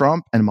where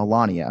Trump and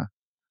Melania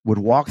would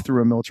walk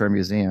through a military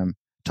museum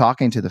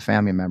talking to the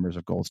family members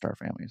of Gold Star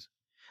families.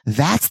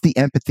 That's the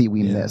empathy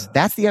we miss.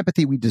 That's the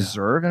empathy we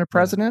deserve in a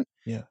president.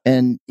 Yeah.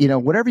 And,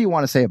 whatever you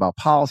want to say about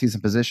policies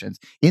and positions,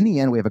 in the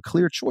end, we have a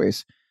clear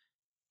choice.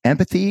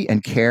 Empathy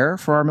and care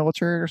for our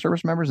military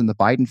service members in the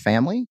Biden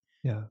family.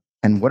 Yeah.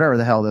 And whatever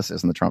the hell this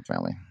is in the Trump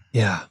family.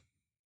 Yeah.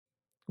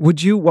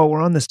 Would you, while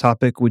we're on this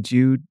topic, would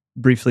you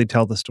briefly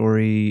tell the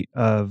story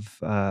of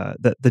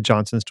the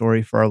Johnson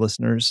story for our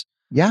listeners?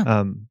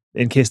 Yeah.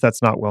 In case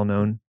that's not well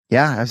known.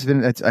 Yeah,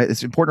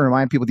 it's important to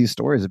remind people these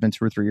stories have been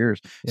 2 or 3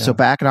 years. Yeah. So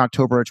back in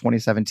October of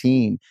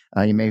 2017,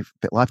 a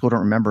lot of people don't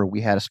remember,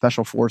 we had a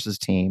special forces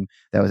team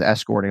that was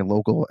escorting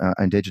local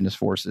indigenous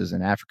forces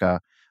in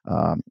Africa,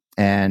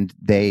 and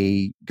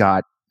they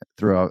got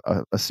through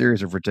a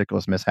series of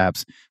ridiculous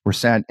mishaps. Were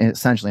sent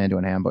essentially into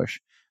an ambush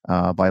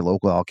by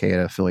local Al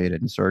Qaeda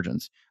affiliated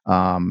insurgents.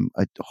 A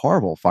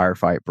horrible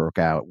firefight broke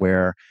out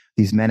where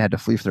these men had to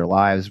flee for their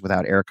lives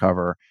without air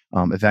cover,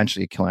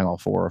 eventually killing all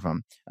 4 of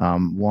them.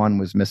 One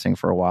was missing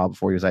for a while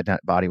before his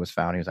body was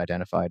found. He was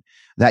identified.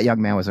 That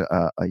young man was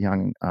a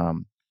young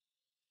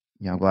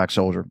black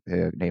soldier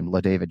named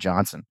LaDavid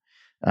Johnson.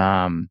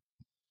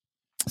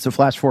 So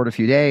flash forward a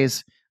few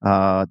days,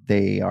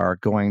 they are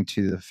going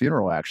to the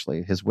funeral,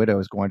 actually. His widow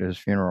is going to his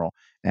funeral,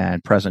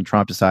 and President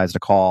Trump decides to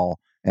call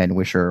and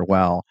wish her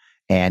well,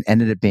 and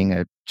ended up being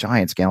a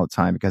giant scandal at the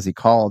time because he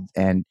called,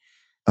 and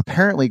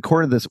apparently,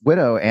 according to this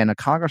widow and a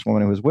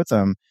congresswoman who was with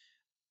him,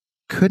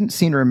 couldn't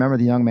seem to remember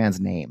the young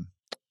man's name.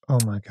 Oh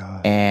my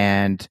God.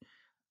 And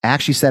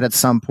actually said at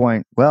some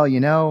point, well,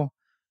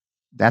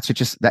 that's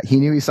that he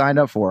knew he signed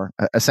up for.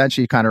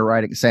 Essentially kind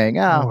of saying,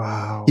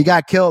 wow, he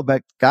got killed,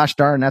 but gosh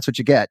darn, that's what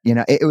you get.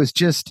 It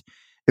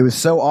was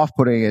so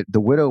off-putting.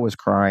 The widow was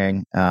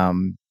crying.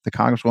 The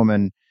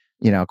congresswoman,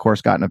 of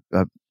course, got in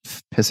a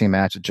pissing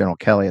match with General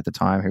Kelly at the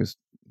time, who was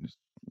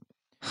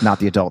not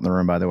the adult in the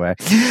room, by the way.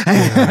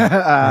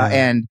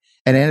 And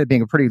it ended up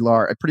being a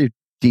pretty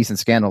decent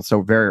scandal.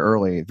 So very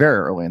early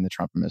in the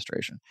Trump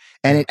administration.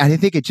 And I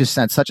think it just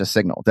sent such a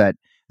signal that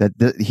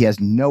he has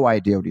no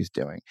idea what he's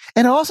doing.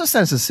 And it also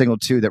sends a signal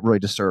too that really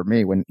disturbed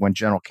me when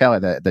General Kelly,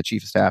 the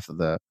chief of staff of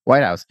the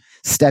White House,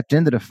 stepped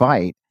into the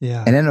fight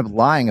and ended up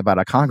lying about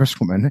a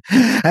congresswoman.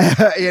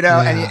 And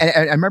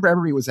I remember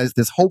everybody was as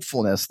this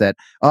hopefulness that,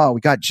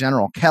 we got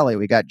General Kelly,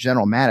 we got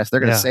General Mattis,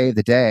 they're going to save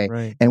the day.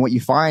 Right. And what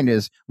you find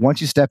is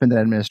once you step into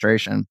that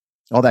administration,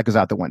 all that goes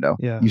out the window.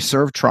 Yeah. You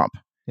serve Trump,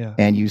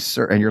 and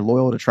you're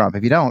loyal to Trump.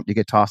 If you don't, you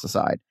get tossed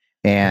aside.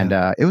 And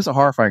it was a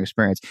horrifying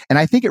experience. And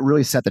I think it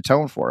really set the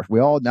tone for us.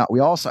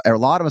 A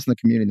lot of us in the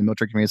community, the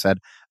military community, said,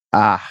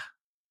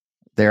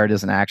 there it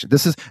is in action.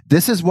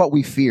 This is what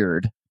we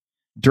feared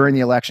during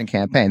the election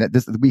campaign.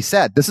 We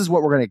said, this is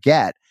what we're going to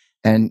get.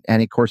 And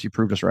of course, you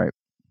proved us right.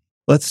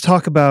 Let's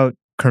talk about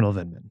Colonel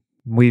Vindman.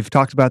 We've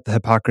talked about the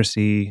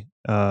hypocrisy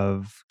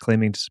of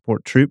claiming to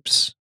support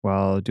troops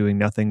while doing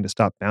nothing to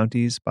stop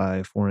bounties by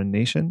a foreign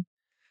nation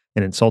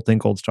and insulting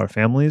Gold Star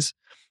families.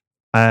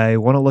 I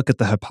want to look at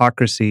the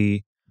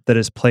hypocrisy that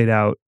is played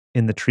out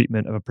in the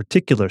treatment of a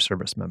particular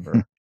service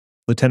member,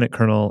 Lieutenant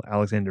Colonel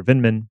Alexander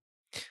Vindman,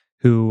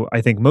 who I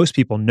think most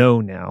people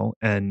know now.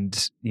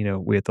 And,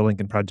 we at the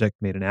Lincoln Project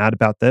made an ad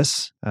about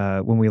this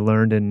when we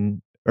learned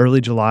in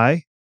early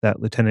July that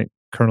Lieutenant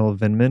Colonel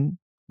Vindman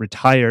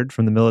retired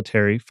from the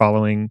military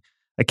following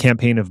a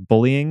campaign of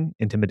bullying,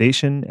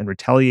 intimidation, and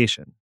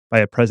retaliation by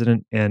a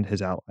president and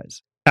his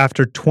allies.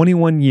 After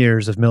 21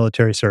 years of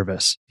military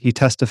service, he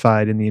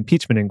testified in the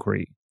impeachment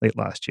inquiry late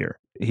last year.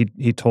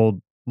 He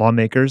told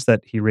lawmakers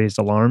that he raised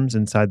alarms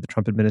inside the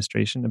Trump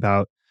administration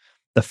about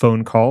the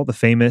phone call, the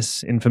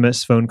famous,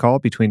 infamous phone call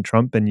between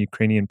Trump and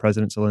Ukrainian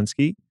President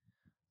Zelensky.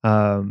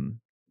 And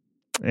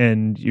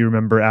you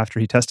remember after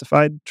he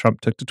testified, Trump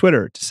took to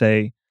Twitter to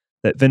say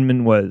that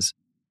Vindman was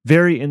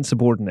very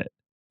insubordinate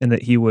and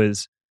that he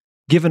was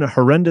given a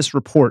horrendous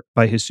report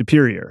by his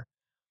superior.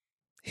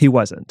 He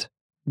wasn't.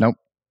 Nope.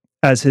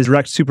 As his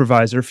direct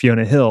supervisor,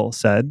 Fiona Hill,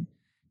 said,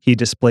 he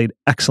displayed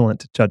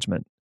excellent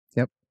judgment.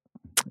 Yep.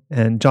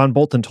 And John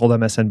Bolton told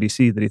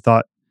MSNBC that he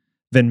thought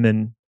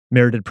Vindman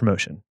merited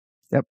promotion.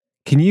 Yep.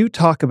 Can you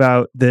talk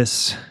about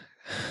this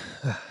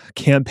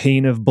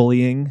campaign of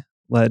bullying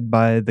led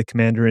by the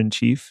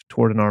commander-in-chief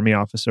toward an Army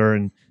officer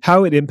and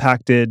how it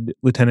impacted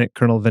Lieutenant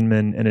Colonel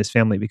Vindman and his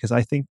family? Because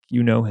I think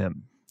you know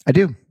him. I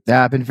do.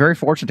 I've been very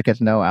fortunate to get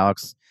to know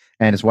Alex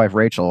and his wife,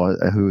 Rachel,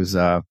 who's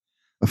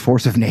a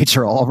force of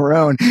nature all of our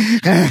own.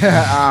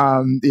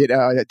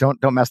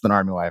 Don't mess with an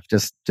army wife.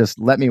 Just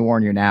let me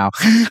warn you now.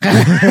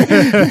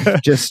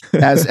 Just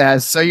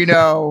as so you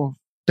know,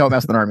 don't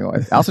mess with an army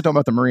wife. Also, don't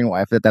mess with the Marine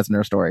wife. That's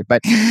another story.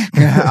 But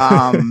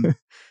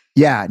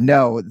yeah,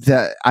 no.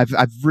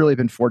 I've really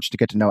been fortunate to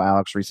get to know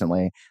Alex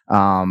recently.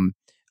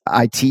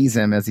 I tease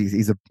him as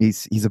he's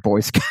a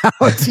Boy Scout.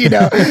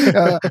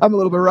 I'm a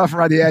little bit rough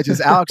around the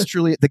edges. Alex,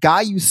 truly, the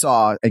guy you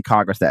saw in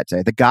Congress that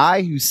day, the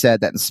guy who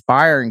said that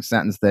inspiring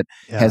sentence that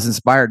has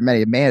inspired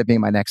many, it may have been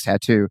my next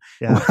tattoo,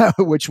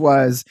 which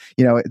was,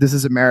 this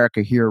is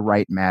America, here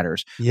right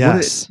matters.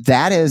 Yes,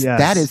 that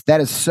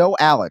is so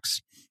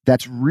Alex.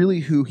 That's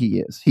really who he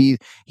is. He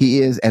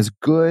is as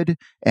good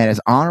and as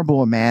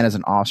honorable a man as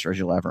an officer as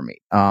you'll ever meet.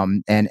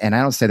 And I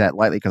don't say that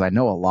lightly because I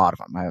know a lot of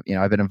them.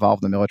 I've been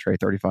involved in the military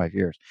 35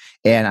 years,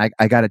 and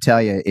I got to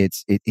tell you,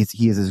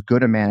 he is as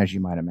good a man as you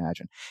might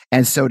imagine.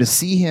 And so to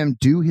see him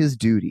do his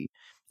duty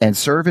and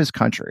serve his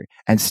country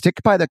and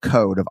stick by the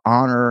code of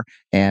honor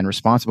and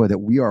responsibility that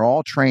we are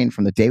all trained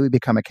from the day we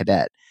become a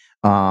cadet,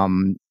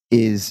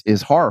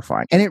 is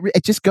horrifying. And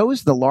it just goes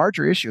to the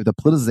larger issue of the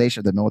politicization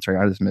of the military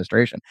under this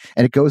administration.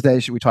 And it goes to that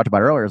issue we talked about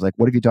earlier, is like,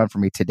 what have you done for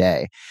me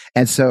today?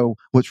 And so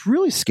what's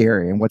really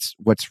scary and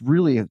what's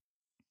really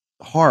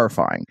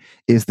horrifying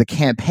is the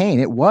campaign.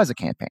 It was a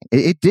campaign.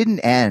 It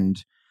didn't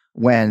end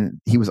when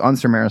he was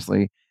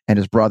unceremoniously and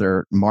his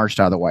brother marched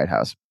out of the White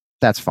House.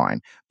 That's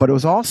fine. But it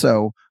was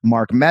also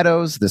Mark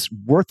Meadows, this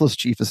worthless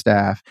chief of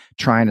staff,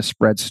 trying to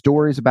spread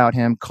stories about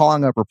him,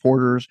 calling up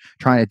reporters,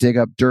 trying to dig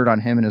up dirt on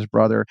him and his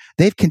brother.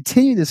 They've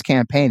continued this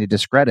campaign to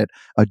discredit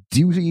a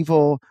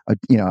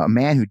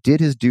man who did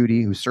his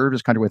duty, who served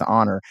his country with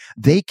honor.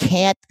 They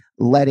can't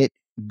let it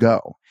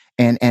go.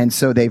 And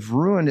so they've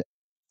ruined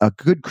a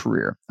good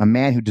career, a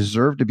man who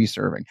deserved to be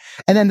serving.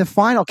 And then the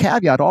final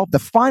caveat, the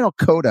final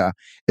coda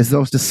is the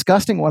most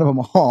disgusting one of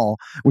them all,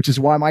 which is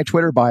why my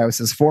Twitter bio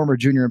says former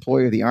junior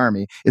employee of the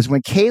Army, is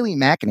when Kayleigh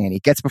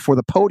McEnany gets before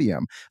the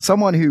podium,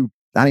 someone who,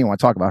 I don't even want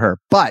to talk about her,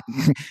 but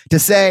to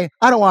say,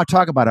 I don't want to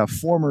talk about a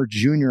former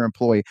junior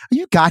employee,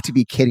 you got to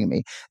be kidding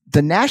me.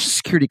 The National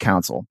Security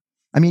Council,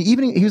 I mean,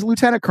 even he was a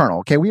lieutenant colonel.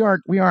 Okay, we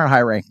aren't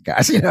high ranking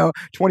guys.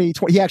 20,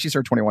 he actually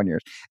served 21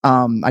 years.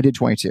 I did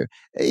 22.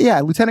 Yeah,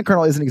 lieutenant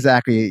colonel isn't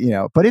exactly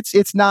but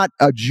it's not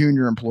a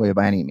junior employee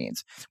by any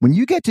means. When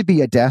you get to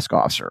be a desk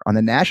officer on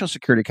the National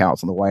Security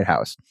Council in the White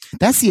House,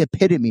 that's the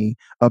epitome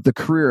of the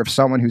career of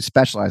someone who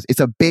specialized.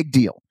 It's a big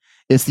deal.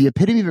 It's the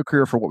epitome of a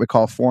career for what we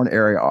call a foreign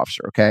area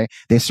officer. Okay,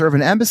 they serve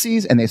in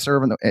embassies and they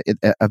serve in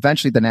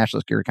eventually the National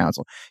Security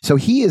Council. So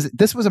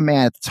this was a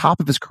man at the top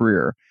of his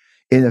career,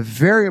 in a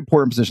very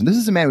important position. This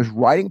is a man who's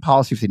writing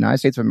policy for the United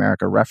States of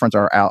America, reference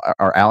our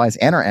allies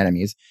and our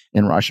enemies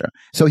in Russia.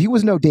 So he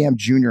was no damn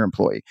junior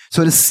employee.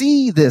 So to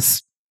see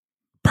this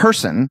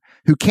person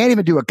who can't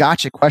even do a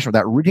gotcha question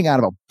without reading out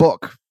of a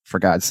book, for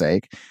God's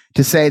sake,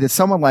 to say that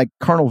someone like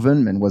Colonel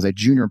Vindman was a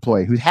junior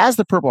employee who has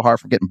the Purple Heart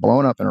from getting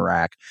blown up in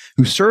Iraq,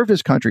 who served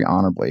his country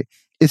honorably,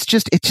 it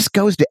just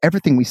goes to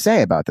everything we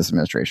say about this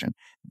administration.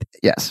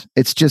 Yes,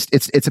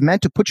 it's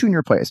meant to put you in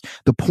your place.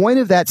 The point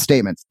of that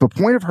statement, the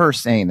point of her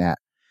saying that,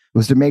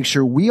 was to make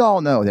sure we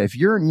all know that if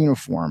you're in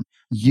uniform,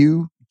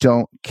 you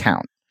don't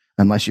count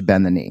unless you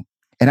bend the knee.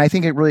 And I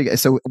think it really,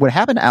 so what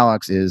happened to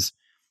Alex is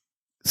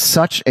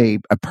such a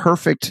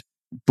perfect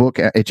book.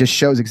 It just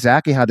shows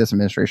exactly how this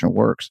administration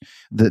works.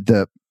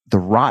 The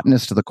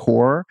rottenness to the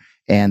core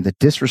and the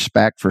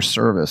disrespect for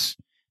service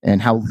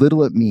and how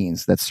little it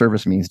means that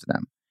service means to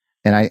them.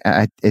 And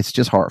I it's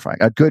just horrifying.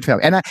 A good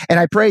family, and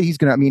I pray he's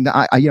gonna. I mean,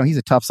 he's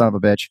a tough son of a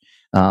bitch.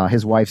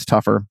 His wife's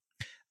tougher.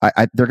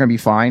 They're gonna be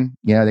fine.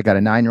 They got a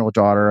 9-year-old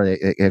daughter.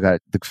 They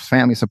got the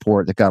family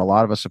support. They've got a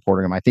lot of us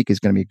supporting him. I think he's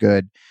gonna be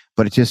good.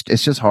 But it's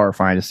just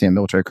horrifying to see a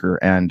military career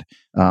end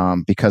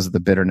because of the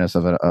bitterness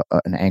of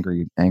an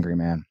angry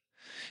man.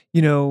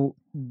 It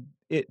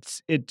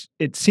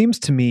seems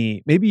to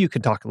me, maybe you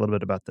could talk a little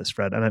bit about this,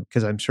 Fred, and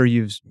because I'm sure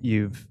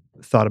you've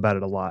thought about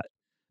it a lot.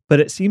 But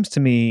it seems to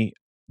me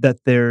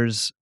that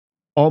there's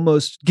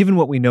almost, given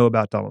what we know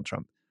about Donald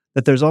Trump,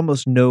 that there's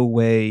almost no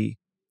way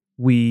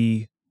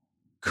we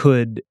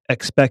could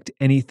expect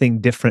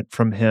anything different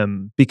from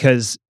him,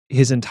 because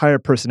his entire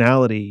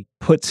personality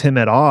puts him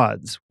at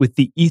odds with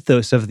the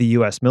ethos of the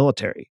U.S.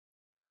 military.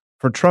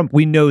 For Trump,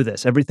 we know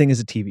this. Everything is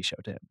a TV show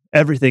to him.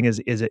 Everything is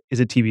a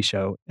TV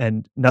show,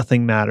 and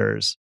nothing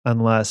matters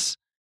unless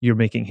you're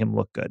making him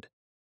look good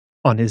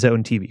on his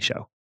own TV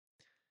show.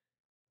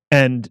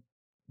 And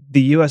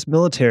the U.S.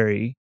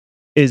 military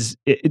it's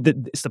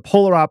the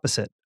polar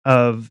opposite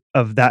of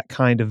that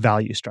kind of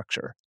value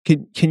structure.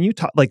 Can you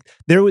talk, like,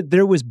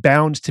 there was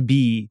bound to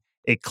be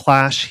a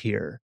clash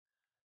here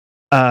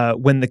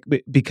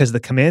because the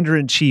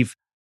commander-in-chief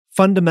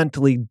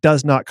fundamentally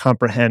cannot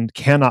comprehend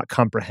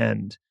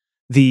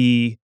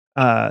the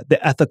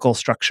ethical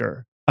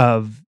structure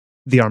of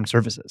the armed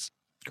services.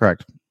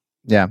 Correct.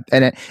 Yeah,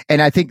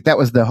 and I think that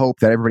was the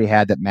hope that everybody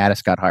had, that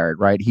Mattis got hired.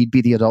 Right, he'd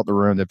be the adult in the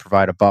room to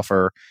provide a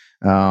buffer.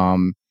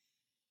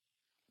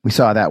 We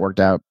saw how that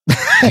worked out.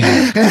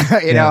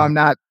 I'm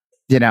not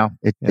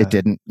It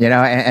didn't.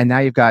 And now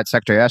you've got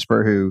Secretary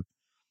Esper, who,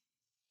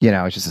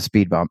 it's just a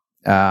speed bump.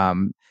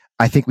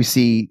 I think we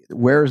see,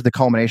 where's the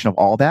culmination of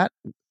all that?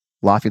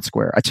 Lafayette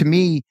Square. To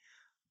me,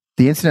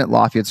 the incident at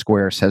Lafayette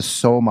Square says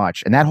so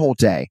much, and that whole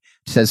day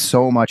says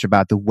so much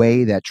about the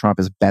way that Trump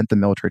has bent the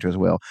military to his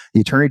will.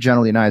 The Attorney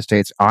General of the United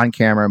States on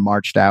camera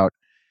marched out,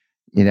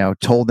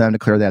 told them to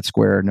clear that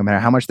square. No matter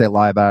how much they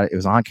lie about it, it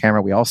was on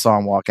camera. We all saw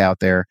him walk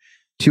out there.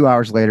 2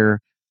 hours later,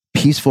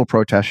 peaceful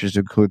protesters, to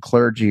include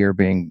clergy, are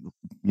being,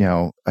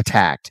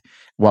 attacked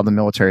while the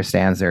military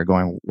stands there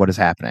going, what is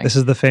happening? This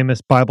is the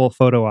famous Bible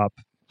photo op.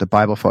 The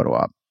Bible photo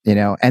op,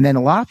 and then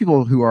a lot of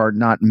people who are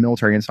not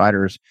military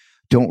insiders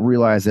don't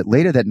realize that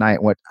later that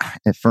night, what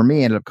for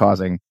me ended up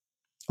causing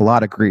a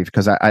lot of grief,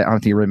 because I don't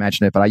think you really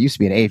mentioned it, but I used to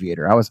be an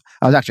aviator. I was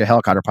actually a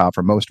helicopter pilot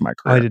for most of my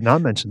career. I did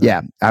not mention that.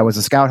 Yeah, I was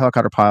a Scout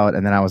helicopter pilot,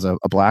 and then I was a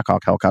Black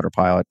Hawk helicopter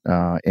pilot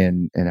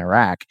in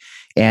Iraq.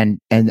 And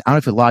I don't know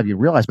if a lot of you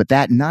realize, but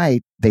that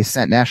night they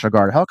sent National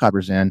Guard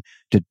helicopters in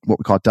to what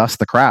we call dust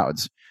the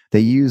crowds. They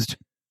used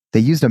a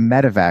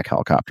medevac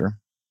helicopter.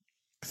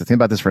 So think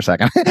about this for a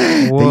second.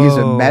 They used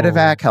a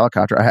medevac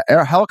helicopter,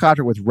 a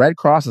helicopter with red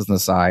crosses on the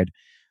side,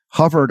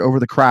 hovered over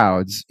the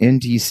crowds in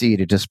DC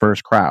to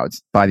disperse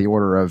crowds by the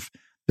order of,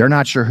 they're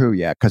not sure who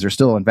yet, because they're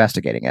still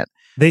investigating it.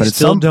 They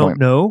still don't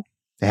know?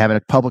 They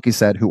haven't publicly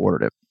said who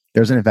ordered it.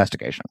 There's an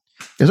investigation.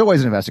 There's always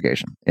an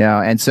investigation.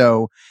 And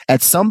so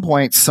at some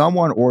point,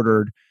 someone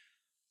ordered,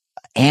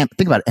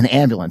 think about it, an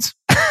ambulance,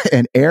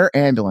 an air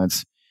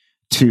ambulance,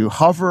 to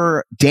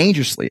hover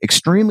dangerously,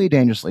 extremely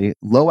dangerously,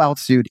 low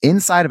altitude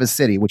inside of a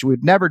city, which we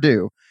would never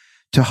do,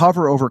 to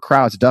hover over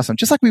crowds, dust them,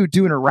 just like we would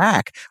do in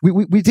Iraq.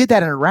 We did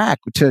that in Iraq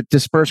to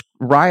disperse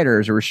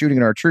rioters who were shooting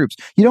at our troops.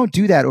 You don't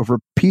do that over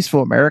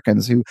peaceful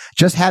Americans who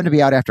just happen to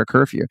be out after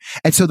curfew.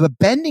 And so the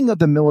bending of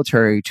the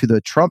military to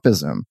the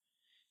Trumpism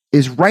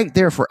is right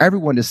there for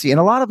everyone to see. And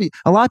a lot of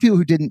people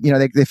who didn't,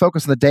 they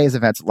focus on the day's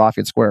events at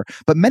Lafayette Square,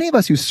 but many of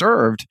us who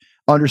served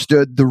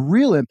understood the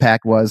real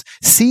impact was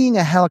seeing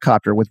a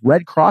helicopter with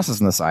red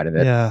crosses on the side of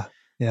it.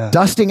 Yeah.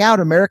 Dusting out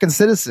American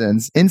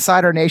citizens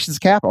inside our nation's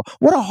capital.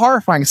 What a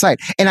horrifying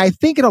sight. And I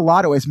think in a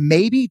lot of ways,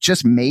 maybe,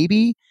 just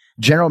maybe,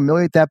 General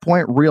Milley at that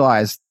point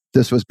realized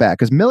this was bad.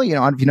 Because Milley,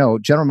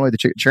 General Milley,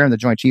 the chairman of the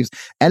Joint Chiefs,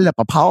 ended up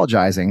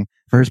apologizing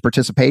for his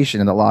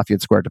participation in the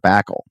Lafayette Square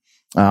debacle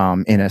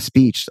in a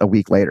speech a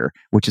week later,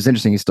 which is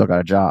interesting. He still got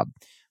a job.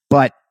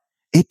 But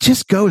it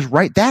just goes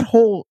right. That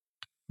whole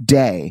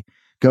day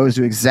goes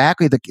to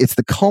exactly it's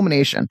the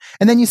culmination.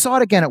 And then you saw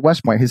it again at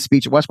West Point, his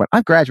speech at West Point.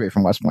 I've graduated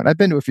from West Point. I've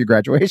been to a few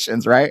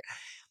graduations, right?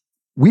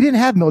 We didn't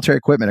have military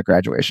equipment at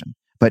graduation.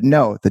 But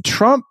no, the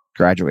Trump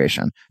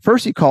graduation,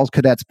 first he calls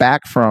cadets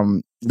back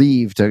from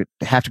leave to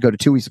have to go to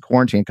 2 weeks of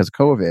quarantine because of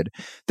COVID.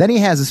 Then he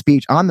has a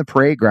speech on the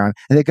parade ground,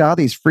 and they got all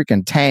these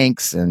freaking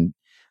tanks and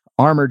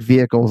armored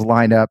vehicles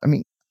lined up. I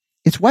mean,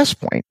 it's West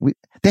Point.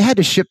 They had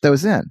to ship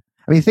those in.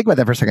 I mean, think about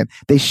that for a second.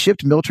 They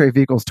shipped military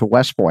vehicles to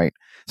West Point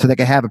so they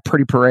could have a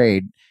pretty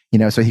parade,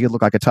 so he could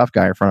look like a tough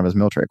guy in front of his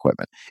military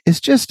equipment.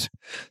 It's just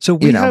so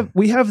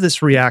we have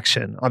this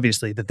reaction,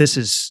 obviously, that this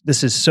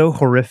is so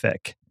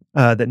horrific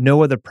that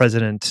no other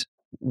president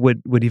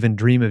would even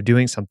dream of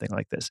doing something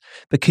like this.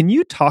 But can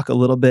you talk a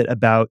little bit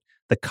about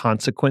the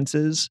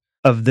consequences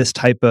of this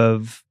type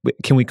of,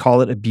 can we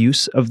call it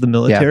abuse of the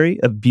military,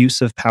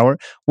 abuse of power?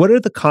 What are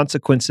the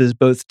consequences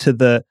both to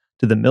the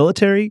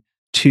military,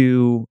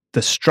 to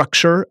the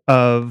structure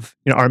of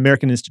our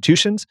American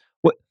institutions?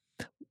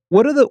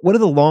 What are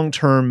the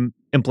long-term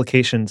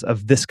implications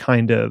of this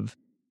kind of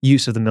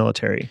use of the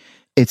military?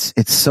 It's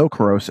so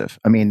corrosive.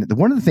 I mean,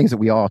 one of the things that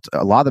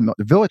a lot of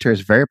the military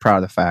is very proud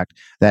of the fact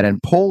that in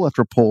poll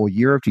after poll,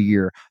 year after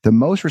year, the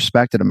most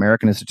respected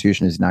American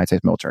institution is the United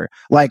States military.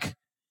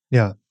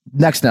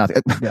 Next to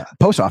nothing. Yeah.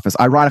 Post office.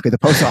 Ironically, the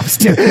post office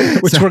too.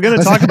 Which we're going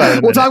to talk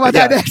about. We'll talk about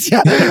that next.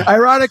 Yeah.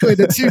 Ironically,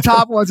 the two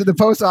top ones are the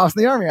post office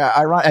and the army.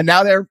 And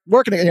now they're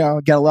working.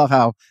 Gotta love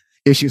how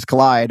issues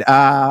collide.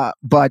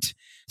 But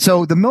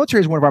so the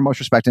military is one of our most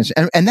respected,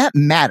 and that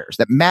matters.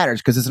 That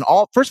matters because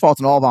first of all,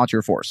 it's an all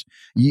volunteer force.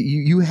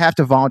 You have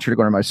to volunteer to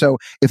go to the military. So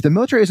if the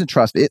military isn't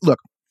trusted, look,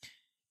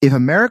 if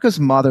America's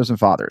mothers and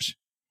fathers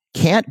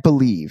can't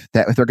believe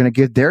that if they're going to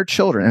give their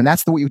children, and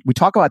that's the way we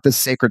talk about this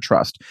sacred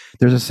trust.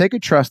 There's a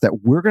sacred trust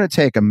that we're going to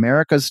take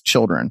America's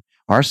children,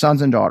 our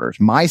sons and daughters,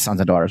 my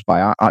sons and daughters,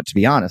 to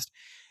be honest,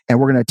 and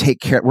we're going to take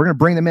care. We're going to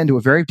bring them into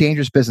a very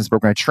dangerous business, but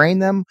we're going to train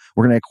them,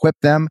 we're going to equip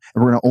them,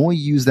 and we're going to only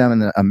use them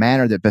in a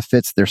manner that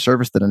befits their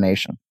service to the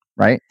nation,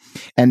 right?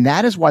 And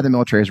that is why the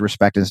military is a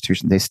respected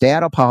institution. They stay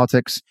out of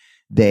politics.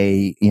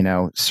 They,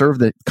 serve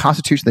the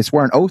Constitution. They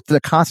swear an oath to the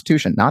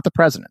Constitution, not the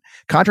president.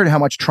 Contrary to how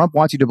much Trump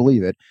wants you to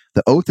believe it,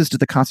 the oath is to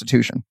the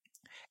Constitution.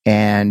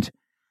 And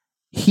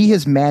he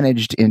has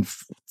managed in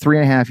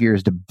 3.5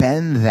 years to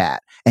bend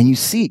that. And you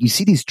see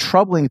these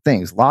troubling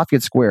things,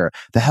 Lafayette Square,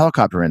 the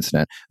helicopter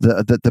incident,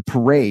 the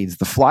parades,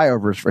 the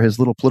flyovers for his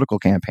little political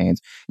campaigns.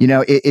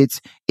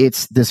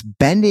 It's this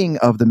bending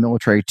of the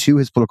military to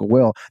his political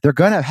will. They're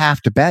going to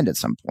have to bend at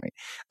some point.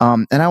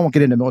 And I won't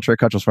get into military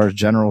culture as far as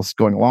generals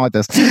going along with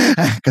this,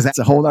 because that's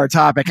a whole other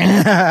topic.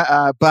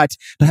 But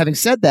having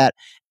said that,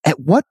 at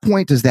what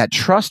point does that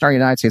trust in our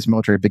United States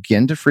military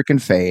begin to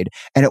freaking fade?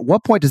 And at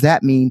what point does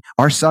that mean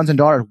our sons and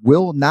daughters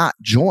will not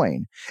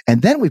join?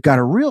 And then we've got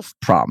a real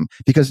problem,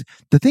 because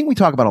the thing we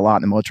talk about a lot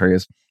in the military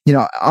is,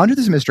 under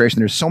this administration,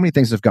 there's so many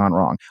things that have gone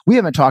wrong. We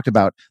haven't talked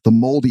about the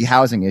moldy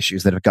housing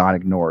issues that have gone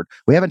ignored.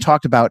 We haven't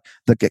talked about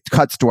the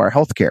cuts to our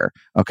healthcare,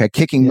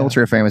 kicking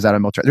military families out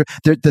of military.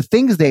 The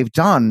things they've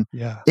done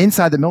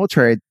inside the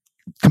military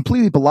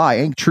completely belie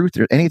any truth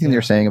or anything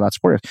they're saying about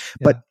supporters.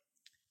 But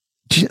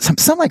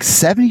some like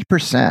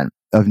 70%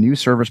 of new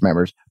service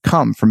members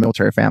come from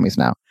military families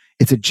now.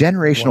 It's a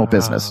generational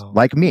business,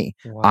 like me.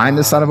 Wow. I'm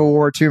the son of a World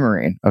War II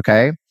Marine,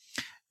 okay?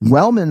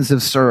 Wellmans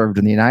have served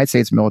in the United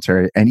States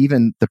military, and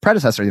even the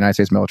predecessor of the United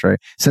States military,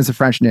 since the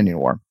French and Indian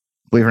War.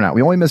 Believe it or not,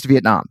 we only missed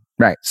Vietnam,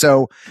 right?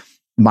 So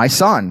my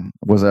son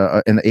was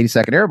in the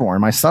 82nd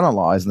Airborne. My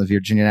son-in-law is in the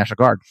Virginia National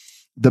Guard.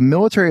 The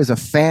military is a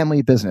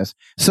family business.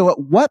 So at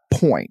what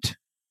point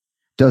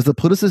does the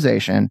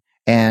politicization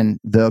and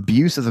the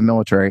abuse of the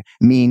military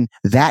mean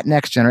that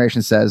next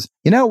generation says,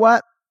 you know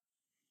what?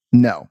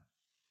 No,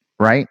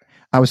 right?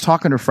 I was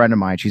talking to a friend of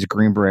mine. She's a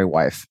Green Beret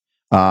wife.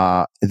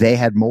 They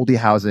had moldy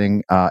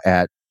housing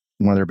at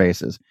one of their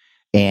bases.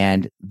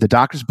 And the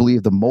doctors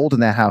believe the mold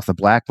in that house, the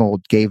black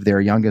mold, gave their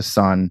youngest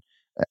son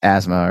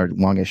asthma or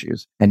lung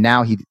issues. And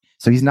now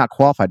he's not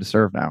qualified to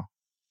serve now.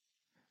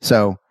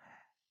 So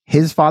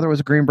his father was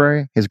a Green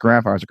Beret. His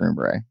grandfather was a Green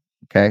Beret.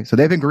 Okay, so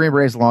they've been Green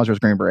Berets as long as there was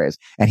Green Berets,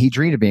 and he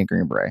dreamed of being a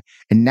Green Beret.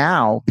 And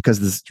now, because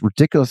of this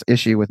ridiculous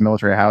issue with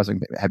military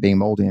housing being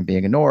moldy and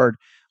being ignored,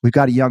 we've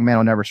got a young man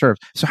who never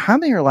served. So how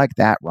many are like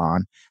that,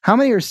 Ron? How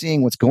many are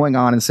seeing what's going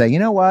on and say, you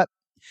know what?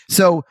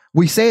 So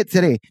we say it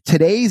today.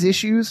 Today's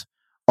issues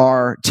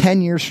are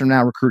 10 years from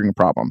now recruiting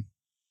problem.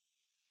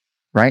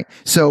 Right?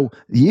 So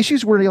the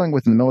issues we're dealing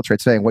with in the military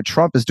today, and what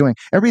Trump is doing,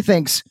 everybody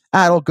thinks,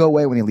 it'll go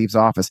away when he leaves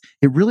office.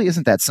 It really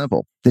isn't that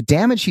simple. The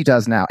damage he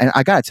does now, and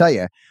I got to tell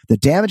you, the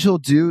damage he'll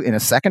do in a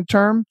second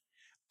term,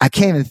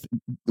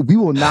 we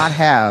will not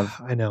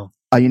have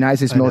a United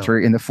States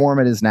military in the form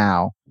it is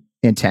now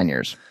in 10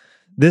 years.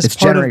 It's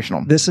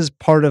generational. This is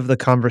part of the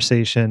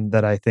conversation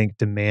that I think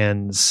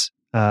demands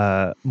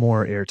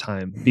more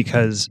airtime,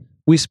 because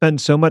we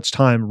spend so much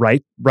time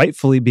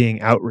rightfully being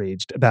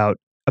outraged about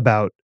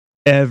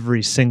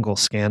every single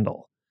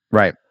scandal.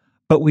 Right.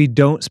 But we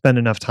don't spend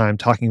enough time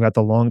talking about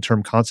the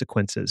long-term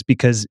consequences,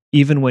 because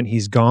even when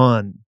he's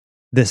gone,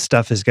 this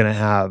stuff is going to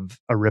have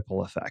a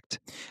ripple effect.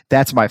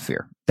 That's my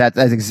fear. That's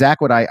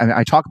exactly what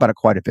I talk about it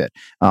quite a bit.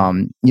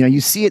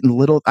 You see it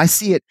in I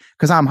see it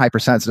because I'm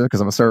hypersensitive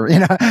because I'm a server,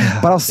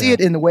 but I'll see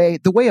it in the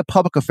way a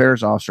public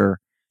affairs officer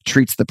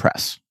treats the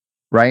press.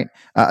 Right.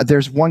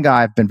 There's one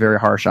guy I've been very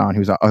harsh on,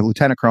 who's a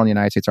lieutenant colonel in the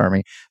United States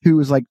Army, who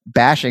was like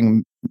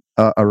bashing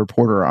a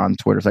reporter on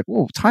Twitter. It's like,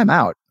 whoa, time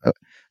out.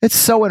 It's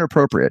so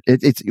inappropriate.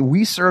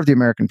 We serve the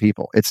American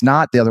people. It's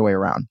not the other way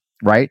around.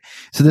 Right.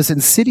 So this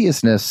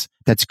insidiousness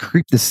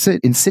this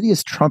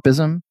insidious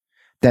Trumpism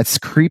that's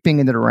creeping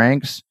into the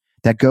ranks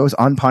that goes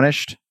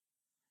unpunished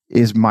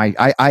is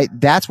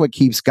that's what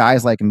keeps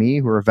guys like me,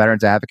 who are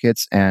veterans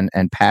advocates and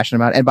passionate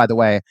about it. And by the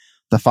way,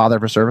 the father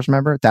of a service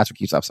member, that's what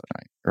keeps us up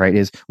at night,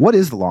 right? What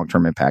is the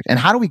long-term impact, and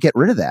how do we get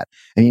rid of that?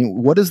 I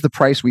mean, what is the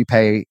price we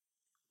pay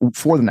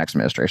for the next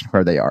administration,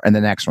 where they are, and the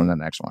next one,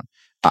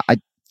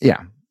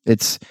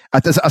 it's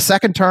a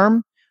second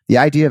term. The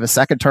idea of a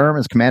second term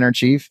as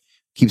commander-in-chief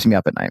keeps me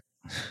up at night.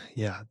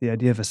 Yeah, the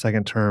idea of a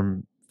second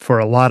term, for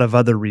a lot of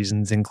other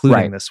reasons,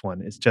 including this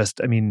one, is just,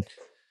 I mean,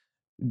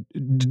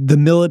 the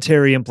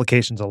military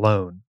implications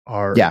alone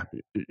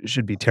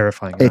should be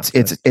terrifying.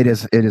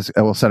 It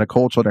will send a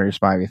cold chill down your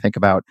spine. You think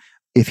about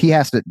if he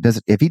doesn't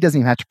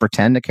even have to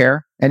pretend to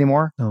care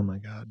anymore. Oh my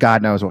God!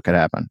 God knows what could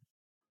happen.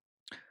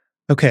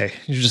 Okay,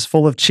 you're just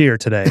full of cheer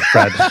today,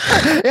 Fred.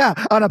 Yeah.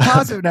 On a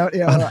positive note,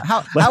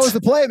 how was the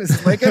play,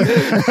 Mrs. Lincoln?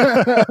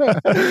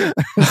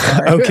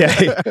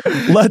 Okay,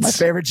 my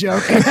favorite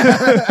joke.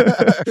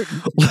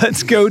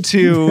 Let's go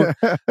to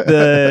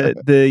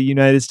the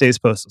United States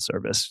Postal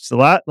Service. It's the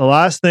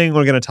last thing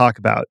we're going to talk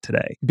about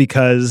today,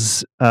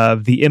 because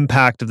of the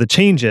impact of the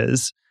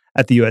changes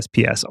at the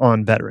USPS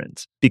on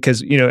veterans.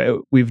 Because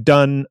we've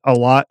done a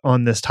lot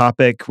on this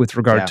topic with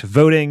regard to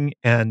voting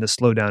and the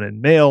slowdown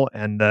in mail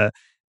and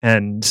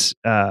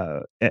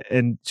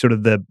sort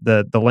of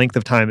the length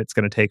of time it's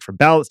going to take for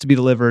ballots to be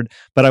delivered.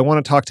 But I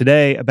want to talk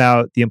today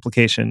about the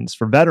implications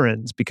for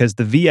veterans, because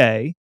the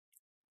VA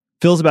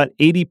fills about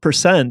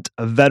 80%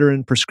 of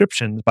veteran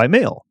prescriptions by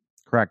mail.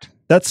 Correct.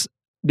 That's,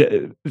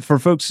 for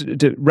folks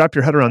to wrap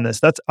your head around this,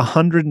 that's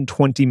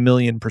 120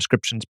 million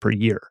prescriptions per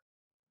year.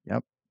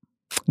 Yep.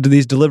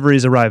 These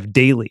deliveries arrive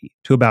daily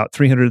to about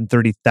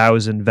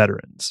 330,000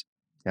 veterans.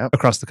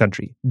 across the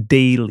country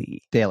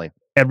daily.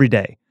 Every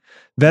day.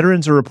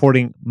 Veterans are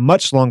reporting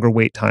much longer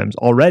wait times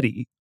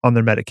already on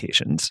their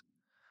medications.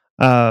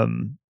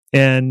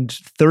 And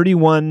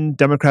 31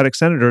 Democratic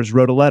senators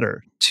wrote a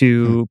letter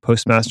to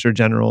Postmaster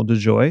General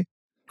DeJoy,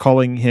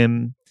 calling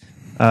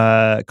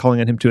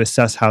on him to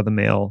assess how the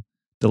mail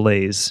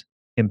delays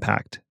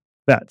impact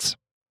vets.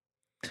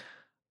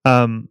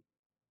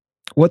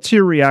 What's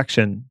your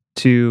reaction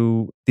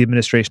to the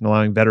administration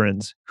allowing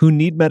veterans who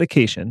need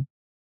medication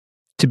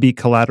to be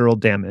collateral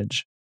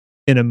damage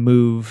in a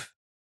move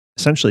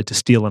essentially to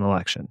steal an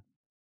election?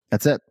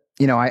 That's it.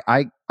 You know,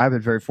 I've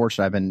been very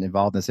fortunate. I've been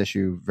involved in this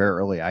issue very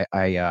early.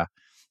 The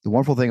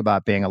wonderful thing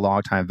about being a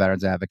longtime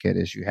veterans advocate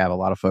is you have a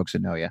lot of folks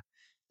that know you.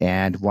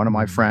 And one of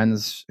my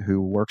friends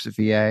who works at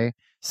VA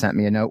sent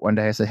me a note one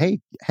day. I said, "Hey,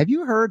 have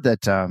you heard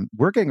that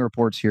we're getting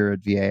reports here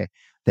at VA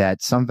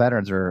that some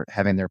veterans are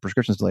having their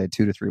prescriptions delayed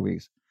 2 to 3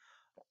 weeks?"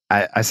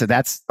 I said,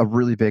 that's a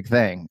really big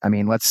thing. I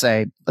mean, let's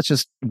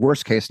just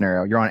worst case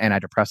scenario, you're on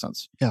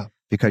antidepressants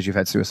because you've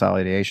had suicidal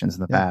ideations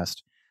in the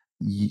past.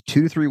 2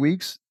 to 3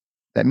 weeks,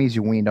 that means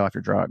you weaned off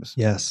your drugs.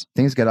 Yes.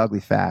 Things get ugly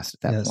fast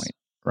at that point,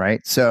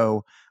 right?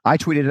 So I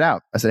tweeted it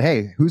out. I said,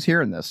 "Hey, who's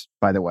hearing this,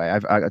 by the way?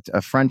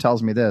 A friend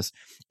tells me this,"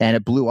 and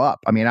it blew up.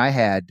 I mean, I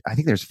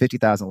think there's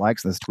 50,000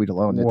 likes on this tweet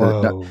alone.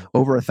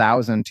 Over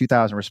 1,000,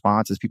 2,000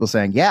 responses, people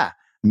saying, "Yeah,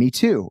 me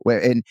too."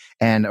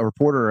 And a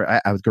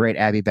reporter, I was great,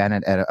 Abby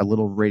Bennett at a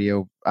little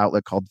radio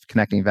outlet called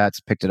Connecting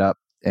Vets, picked it up,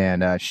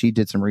 and she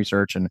did some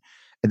research, and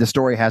the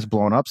story has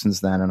blown up since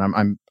then.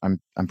 And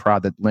I'm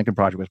proud that Lincoln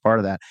Project was part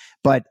of that.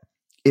 But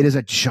it is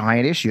a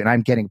giant issue, and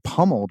I'm getting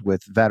pummeled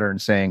with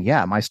veterans saying,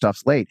 "Yeah, my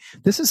stuff's late."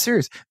 This is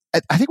serious.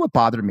 I think what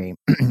bothered me,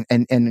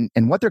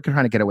 and what they're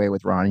trying to get away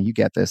with, Ron, and you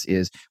get this,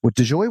 is what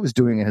DeJoy was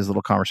doing in his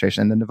little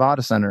conversation. And the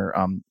Nevada senator,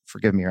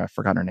 forgive me, I've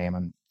forgotten her name.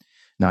 I'm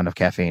not enough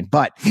caffeine,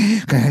 but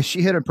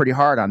she hit him pretty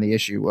hard on the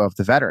issue of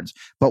the veterans.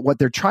 But what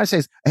they're trying to say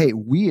is, "Hey,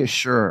 we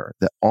assure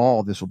that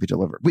all this will be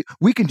delivered.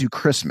 We can do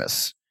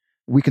Christmas.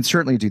 We can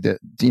certainly do the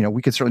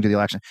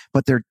election,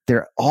 but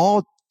they're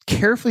all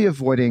carefully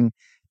avoiding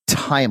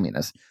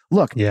timeliness."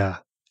 Look,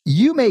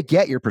 you may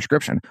get your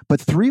prescription,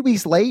 but 3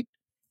 weeks late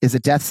is a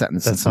death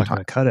sentence. That's not going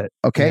to cut it.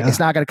 Okay. It's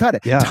not going to cut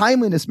it.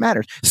 Timeliness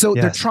matters. So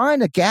they're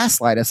trying to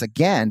gaslight us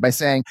again by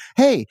saying,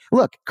 "Hey,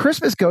 look,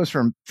 Christmas goes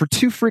for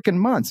 2 freaking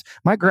months.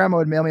 My grandma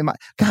would mail me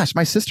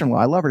my sister-in-law,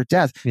 I love her to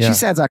death. She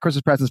sends out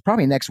Christmas presents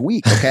probably next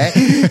week. Okay.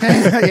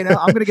 I'm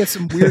going to get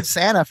some weird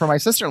Santa for my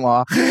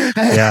sister-in-law,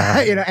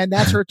 and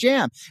that's her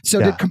jam." So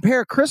to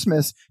compare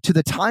Christmas to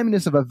the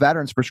timeliness of a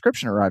veteran's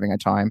prescription arriving on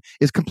time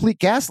is complete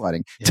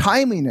gaslighting.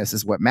 Timeliness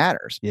is what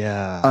matters.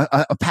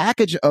 A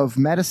package of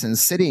medicine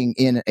sitting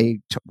in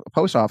a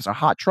post office, a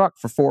hot truck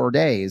for 4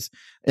 days,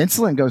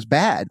 insulin goes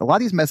bad. A lot of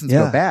these medicines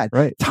go bad.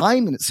 Right.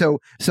 So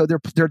they're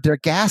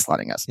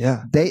gaslighting us.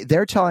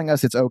 They're telling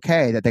us it's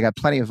okay, that they got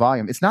plenty of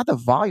volume. It's not the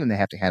volume they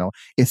have to handle;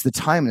 it's the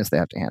timeliness they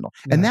have to handle.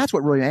 And that's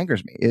what really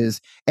angers me.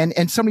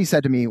 And somebody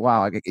said to me,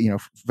 "Wow,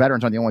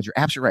 veterans aren't the only ones." You're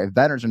absolutely right.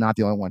 Veterans are not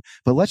the only one.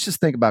 But let's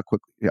just think about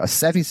quickly a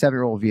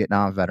 77-year-old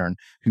Vietnam veteran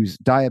who's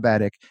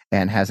diabetic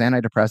and has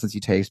antidepressants he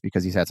takes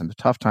because he's had some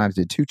tough times.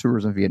 Did 2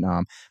 tours in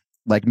Vietnam.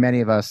 Like many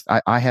of us,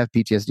 I have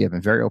PTSD. I've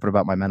been very open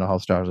about my mental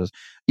health struggles.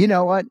 You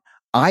know what?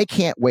 I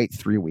can't wait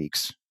 3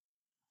 weeks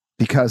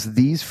because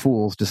these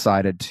fools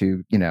decided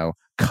to,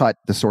 cut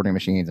the sorting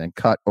machines and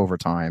cut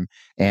overtime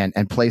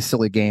and play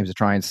silly games to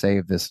try and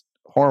save this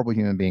horrible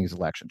human being's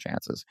election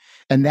chances.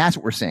 And that's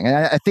what we're seeing.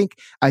 And I think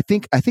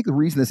the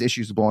reason this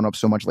issue is blowing up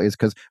so much lately is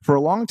because for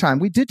a long time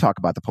we did talk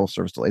about the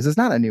Postal Service delays. It's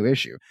not a new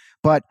issue,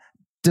 but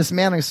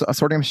dismantling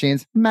sorting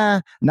machines,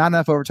 not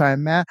enough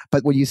overtime,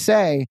 But when you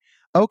say,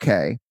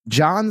 okay,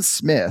 John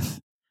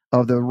Smith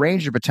of the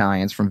Ranger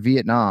battalions from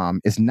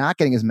Vietnam is not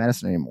getting his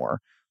medicine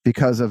anymore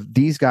because of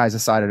these guys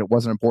decided it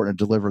wasn't important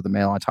to deliver the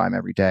mail on time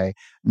every day.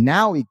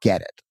 Now we get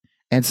it.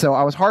 And so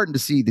I was heartened to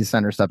see the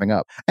senator stepping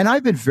up. And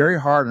I've been very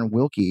hard on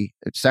Wilkie,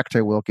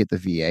 Secretary Wilkie at the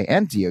VA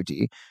and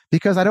DOD,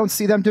 because I don't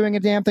see them doing a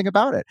damn thing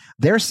about it.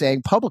 They're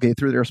saying publicly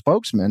through their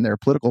spokesman, their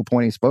political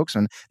appointee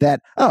spokesman,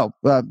 that,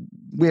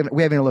 we haven't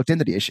even looked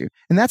into the issue.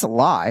 And that's a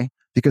lie,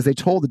 because they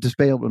told the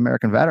Disabled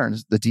American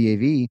Veterans, the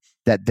DAV,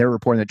 that they're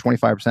reporting that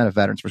 25% of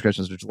veterans'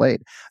 prescriptions are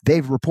delayed.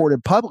 They've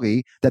reported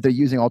publicly that they're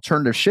using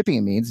alternative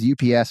shipping means,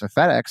 UPS and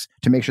FedEx,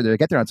 to make sure they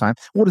get there on time.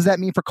 What does that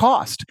mean for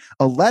cost?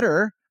 A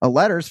letter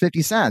is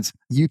 50 cents.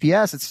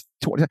 UPS, it's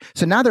 20.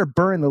 So now they're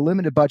burning the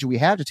limited budget we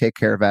have to take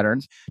care of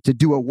veterans to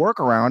do a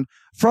workaround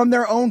from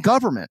their own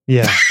government.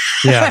 Yeah.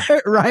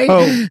 Right?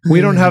 Oh,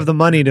 we don't have the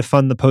money to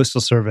fund the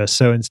Postal Service,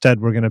 so instead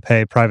we're going to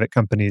pay private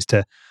companies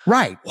to...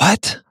 Right.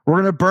 What? We're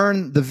going to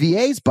burn the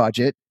VA's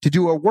budget to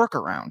do a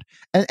workaround.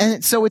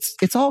 And so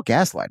it's all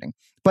gaslighting.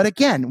 But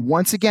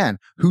once again,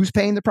 who's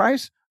paying the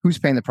price? Who's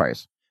paying the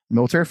price?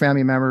 Military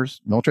family members,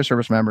 military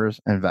service members,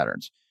 and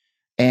veterans.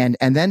 And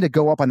then to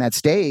go up on that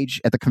stage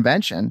at the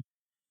convention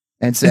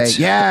and say,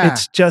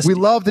 we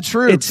love the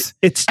troops.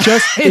 It's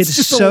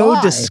just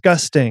so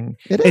disgusting.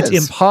 It's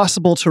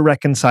impossible to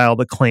reconcile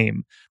the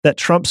claim that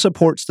Trump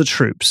supports the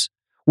troops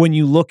when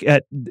you look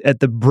at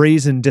the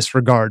brazen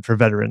disregard for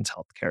veterans'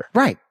 health care.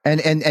 Right.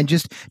 And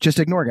just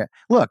ignoring it.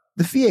 Look,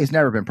 the VA has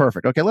never been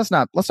perfect. Okay, let's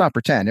not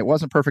pretend. It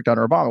wasn't perfect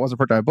under Obama. It wasn't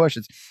perfect under Bush.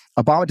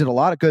 Obama did a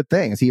lot of good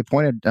things. He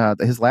appointed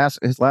his last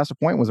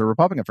appointment was a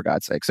Republican, for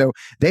God's sake. So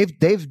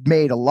they've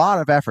made a lot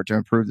of effort to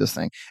improve this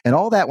thing. And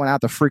all that went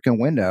out the freaking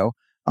window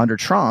under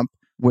Trump,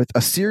 with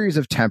a series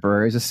of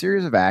temporaries, a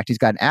series of acts. He's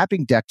got an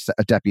acting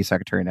deputy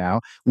secretary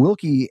now.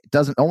 Wilkie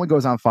only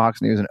goes on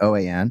Fox News and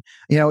OAN.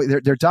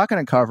 They're ducking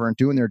and covering,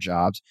 doing their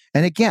jobs.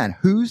 And again,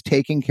 who's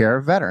taking care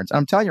of veterans?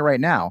 I'm telling you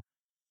right now,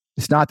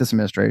 it's not this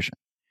administration.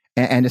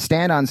 And to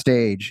stand on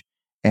stage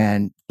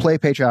and play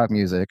patriotic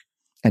music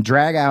and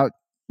drag out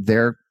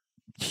their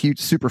huge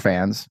super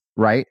fans,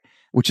 right?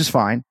 Which is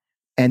fine.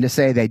 And to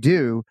say they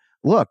do,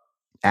 look,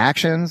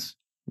 actions,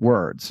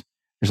 words.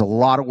 There's a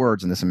lot of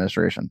words in this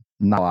administration,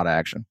 not a lot of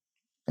action.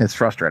 It's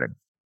frustrating.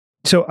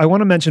 So I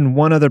want to mention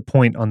one other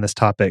point on this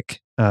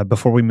topic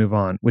before we move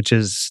on, which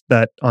is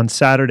that on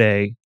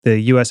Saturday, the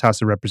U.S.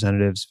 House of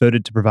Representatives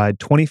voted to provide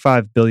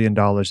 $25 billion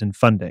in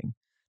funding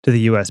to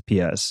the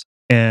USPS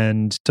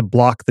and to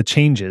block the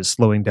changes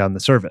slowing down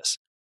the service.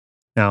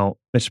 Now,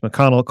 Mitch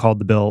McConnell called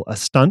the bill a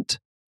stunt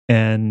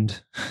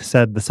and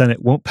said the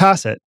Senate won't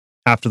pass it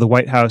after the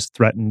White House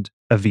threatened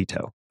a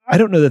veto. I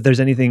don't know that there's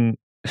anything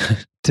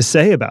to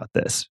say about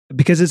this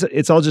because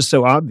it's all just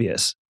so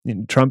obvious.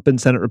 Trump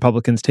and Senate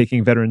Republicans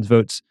taking veterans'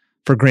 votes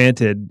for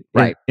granted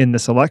in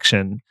this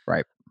election.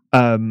 Right.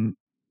 I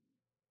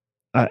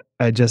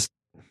just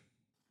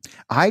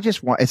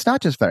want, it's not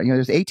just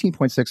veterans. There's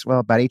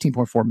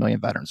 18.4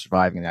 million veterans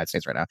surviving in the United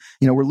States right now.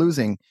 We're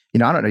losing, I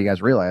don't know if you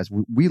guys realize,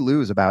 we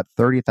lose about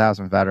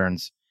 30,000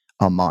 veterans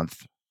a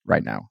month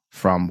right now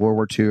from World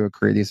War II,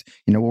 these,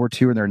 World War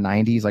II in their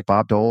 90s, like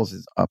Bob Dole's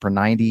is upper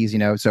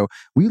 90s, so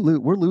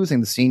we're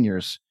losing the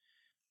seniors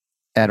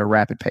at a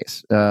rapid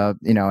pace,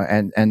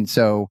 and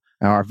so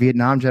our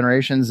Vietnam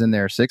generation's in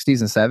their 60s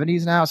and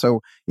 70s now.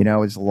 So,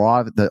 it's a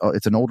lot of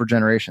it's an older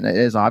generation. It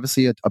is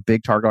obviously a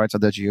big target audience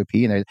of the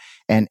GOP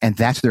and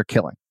that's who they're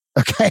killing.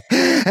 Okay.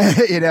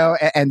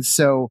 And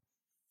so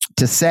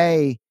to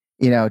say,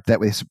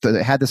 that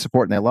they had the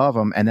support and they love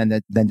them, and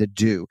then to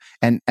do,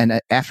 and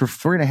after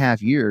 3.5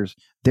 years,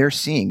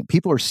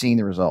 people are seeing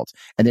the results,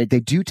 and they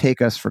do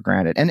take us for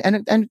granted.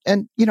 And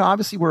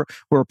obviously we're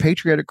a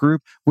patriotic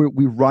group.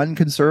 We run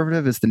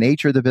conservative. It's the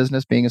nature of the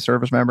business, being a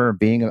service member and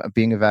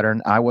being a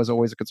veteran. I was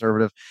always a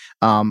conservative,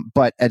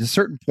 but at a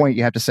certain point,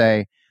 you have to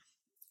say,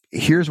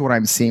 here's what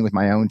I'm seeing with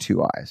my own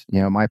two eyes.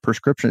 My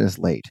prescription is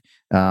late.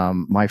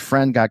 My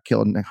friend got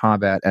killed in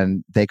combat,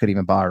 and they couldn't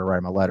even bother to write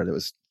him a letter that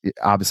was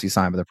obviously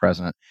signed by the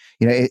president.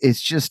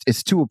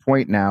 It's to a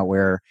point now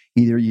where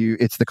either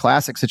it's the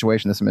classic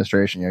situation in this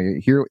administration.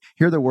 You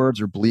hear the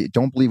words or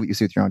don't believe what you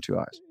see with your own two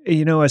eyes.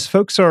 As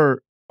folks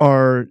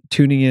are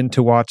tuning in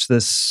to watch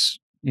this,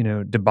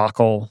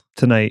 debacle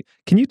tonight,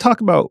 can you talk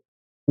about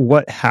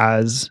what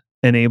has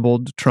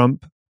enabled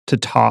Trump to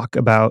talk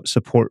about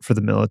support for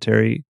the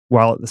military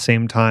while at the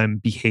same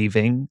time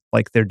behaving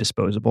like they're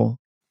disposable?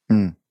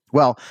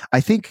 Well,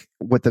 I think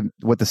what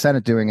the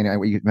Senate doing,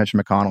 and you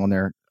mentioned McConnell, and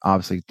they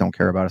obviously don't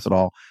care about us at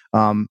all.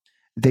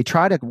 They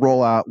try to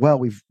roll out, well,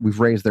 we've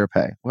raised their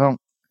pay. Well,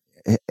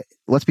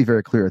 let's be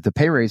very clear. The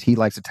pay raise he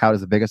likes to tout as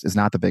the biggest is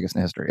not the biggest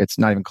in history. It's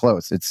not even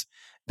close.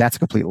 That's a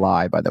complete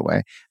lie, by the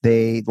way.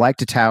 They like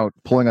to tout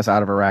pulling us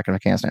out of Iraq and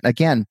Afghanistan.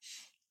 Again,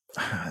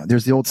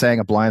 there's the old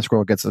saying, a blind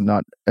squirrel gets a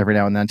nut every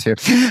now and then too.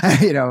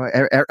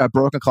 A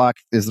broken clock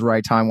is the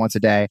right time once a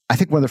day. I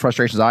think one of the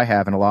frustrations I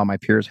have, and a lot of my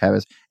peers have,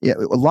 is a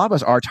lot of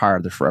us are tired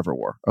of the forever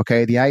war.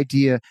 Okay, the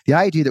idea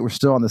that we're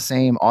still on the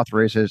same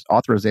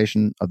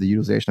authorization of the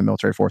utilization of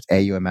military force,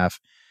 AUMF,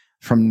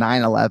 from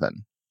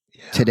 9/11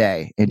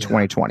 today in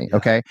 2020. Yeah.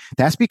 Okay,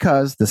 that's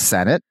because the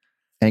Senate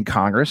and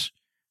Congress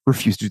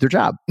refuse to do their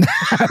job.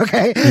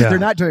 Okay, they're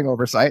not doing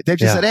oversight. They've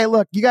just said, "Hey,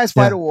 look, you guys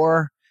fight a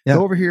war. Yeah.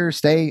 Go over here,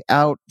 stay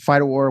out,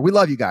 fight a war. We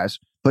love you guys,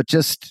 but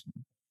just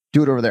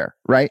do it over there,"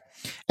 right?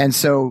 And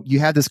so you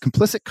have this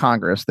complicit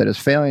Congress that is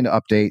failing to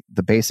update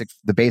the basic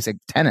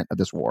tenet of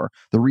this war,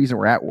 the reason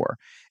we're at war,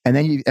 and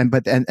then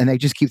they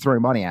just keep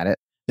throwing money at it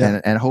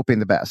and hoping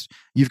the best.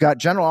 You've got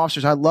general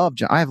officers. I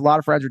have a lot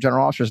of friends who are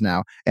general officers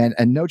now, and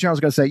no general's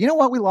going to say, you know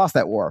what, we lost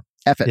that war.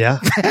 F it. Yeah.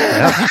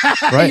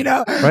 Right.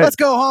 Let's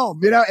go home.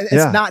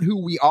 It's not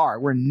who we are.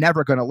 We're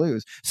never going to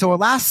lose. So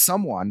unless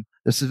someone,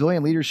 the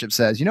civilian leadership,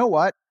 says, you know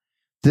what,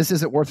 this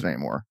isn't worth it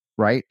anymore,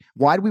 right?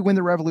 Why did we win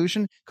the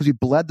revolution? Because we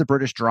bled the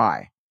British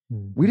dry.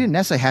 Mm-hmm. We didn't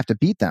necessarily have to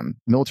beat them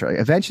militarily.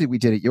 Eventually we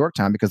did at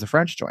Yorktown because the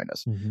French joined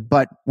us,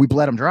 but we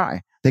bled them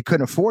dry. They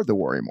couldn't afford the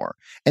war anymore.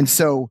 And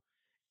so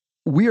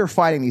we are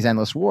fighting these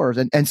endless wars.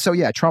 And so,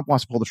 Trump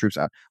wants to pull the troops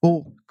out.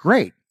 Well,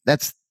 great.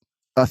 That's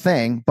a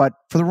thing, but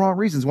for the wrong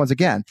reasons. Once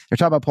again, they're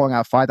talking about pulling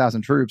out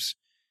 5,000 troops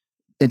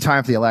in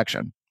time for the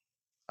election.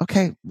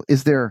 Okay,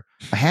 is there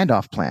a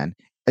handoff plan?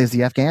 Is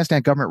the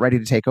Afghanistan government ready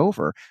to take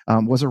over?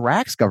 Was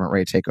Iraq's government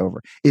ready to take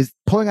over? Is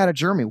pulling out of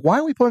Germany? Why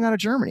are we pulling out of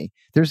Germany?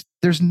 There's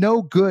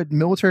no good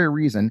military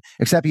reason,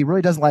 except he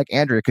really doesn't like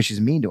Andrea because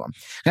she's mean to him.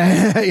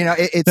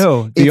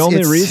 The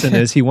only reason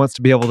is he wants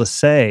to be able to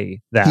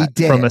say that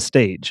from a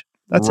stage.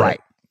 That's right.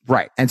 It.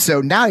 Right. And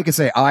so now he can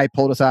say, I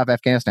pulled us out of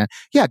Afghanistan.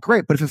 Yeah,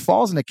 great. But if it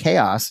falls into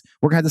chaos,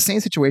 we're going to have the same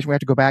situation. We had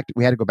to go back to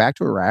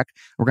Iraq.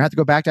 We're going to have to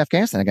go back to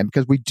Afghanistan again,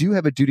 because we do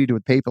have a duty to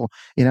people.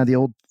 The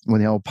old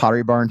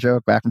Pottery Barn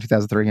joke back from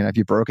 2003, if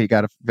you broke it, you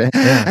got to,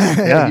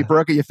 if you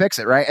broke it, you fix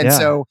it. Right. And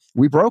so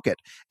we broke it.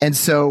 And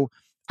so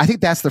I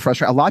think that's the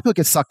frustration. A lot of people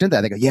get sucked into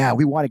that. They go, yeah,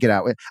 we want to get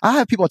out. I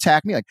have people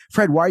attack me like,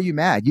 Fred, why are you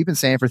mad? You've been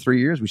saying for 3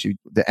 years,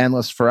 the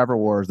endless forever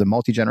wars, the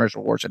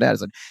multi-generational war should end.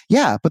 It's like,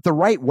 yeah, but the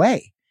right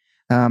way.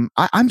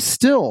 I'm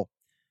still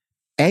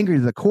angry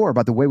to the core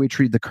about the way we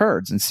treated the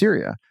Kurds in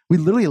Syria. We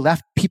literally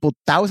left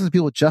thousands of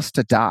people just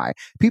to die.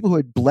 People who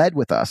had bled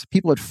with us,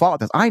 people who had fought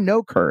with us. I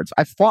know Kurds.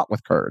 I fought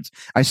with Kurds.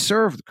 I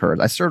served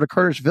Kurds. I served a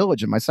Kurdish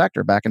village in my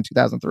sector back in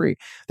 2003.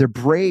 They're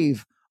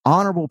brave,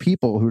 honorable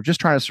people who are just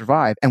trying to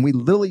survive. And we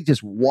literally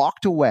just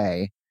walked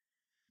away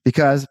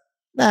because,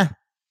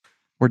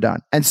 we're done.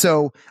 And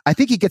so I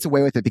think he gets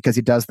away with it because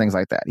he does things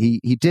like that.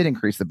 He did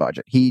increase the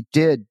budget. He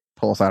did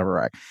pull us out of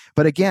Iraq.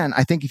 But again,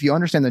 I think if you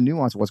understand the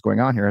nuance of what's going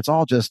on here, it's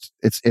all just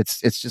it's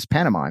just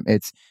pantomime.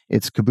 It's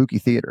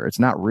kabuki theater. It's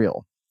not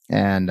real.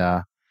 And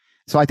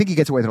so I think he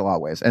gets away with it a lot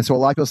of ways. And so a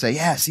lot of people say,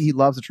 yeah, see, he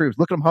loves the troops.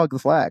 Look at him hug the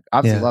flag.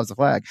 Obviously, he loves the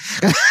flag.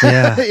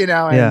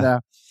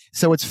 And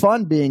so it's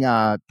fun being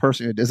a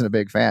person who isn't a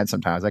big fan.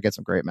 Sometimes I get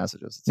some great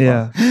messages.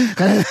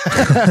 It's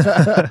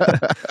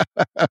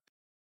fun.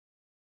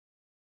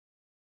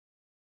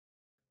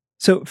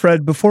 So,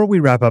 Fred, before we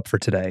wrap up for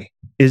today,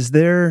 is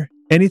there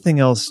anything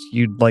else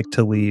you'd like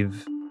to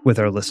leave with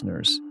our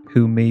listeners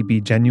who may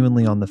be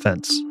genuinely on the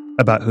fence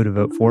about who to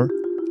vote for,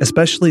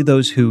 especially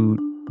those who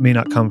may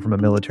not come from a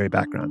military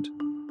background?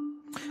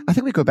 I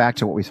think we go back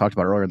to what we talked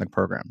about earlier in the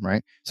program,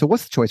 right? So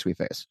what's the choice we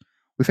face?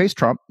 We face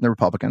Trump, the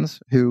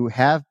Republicans, who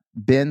have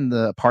been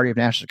the party of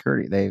national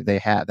security. They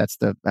have that's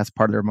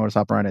part of their modus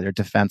operandi. They're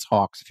defense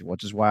hawks, if you will,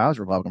 which is why I was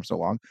a Republican for so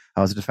long.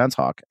 I was a defense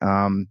hawk.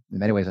 In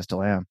many ways, I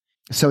still am.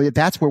 So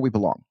that's where we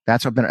belong.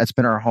 It's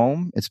been our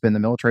home. It's been the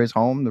military's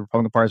home. The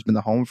Republican Party has been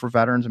the home for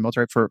veterans and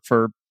military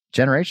for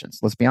generations.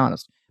 Let's be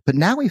honest. But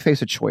now we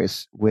face a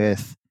choice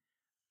with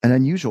an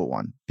unusual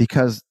one,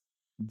 because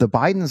the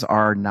Bidens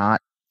are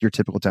not your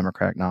typical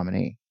Democratic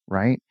nominee,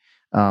 right?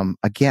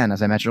 Again,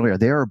 as I mentioned earlier,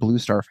 they are a blue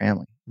star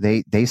family.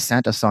 They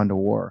sent a son to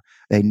war.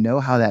 They know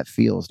how that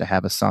feels to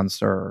have a son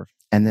serve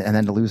and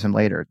then to lose him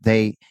later.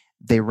 They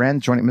ran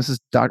Dr.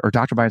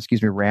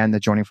 Biden, ran the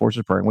Joining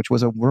Forces program, which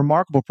was a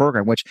remarkable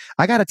program, which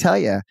I got to tell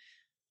you,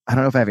 I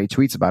don't know if I have any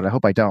tweets about it. I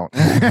hope I don't.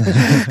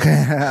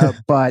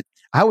 But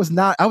I was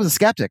a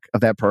skeptic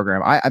of that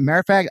program. Matter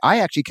of fact, I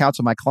actually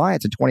counseled my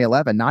clients in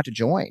 2011 not to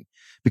join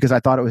because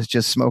I thought it was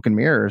just smoke and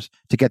mirrors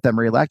to get them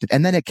reelected.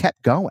 And then it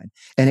kept going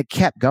and it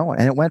kept going.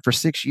 And it went for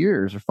 6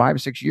 years or 5 or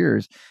 6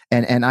 years.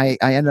 And I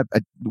ended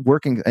up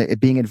working,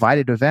 being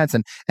invited to events.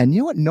 And you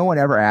know what? No one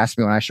ever asked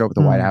me when I showed up at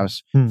the White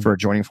House for a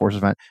Joining Forces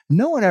event.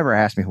 No one ever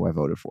asked me who I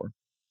voted for.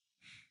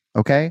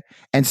 Okay.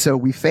 And so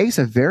we face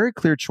a very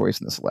clear choice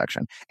in this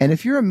election. And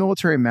if you're a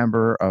military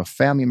member, a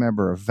family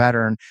member, a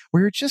veteran, or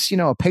you're just,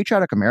 a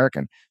patriotic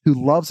American who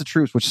loves the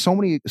troops, which so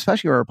many,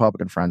 especially our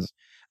Republican friends,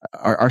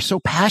 are so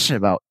passionate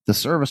about the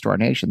service to our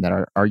nation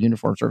that our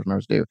uniformed service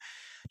members do,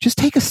 just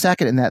take a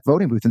second in that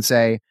voting booth and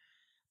say,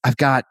 I've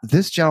got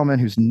this gentleman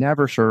who's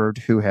never served,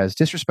 who has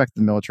disrespected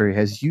the military,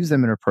 has used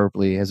them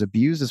inappropriately, has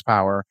abused his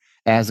power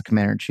as the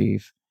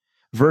commander-in-chief,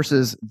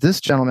 versus this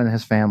gentleman and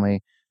his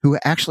family who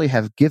actually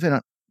have given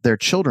their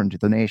children to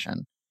the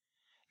nation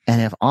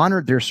and have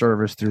honored their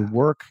service through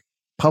work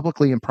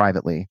publicly and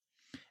privately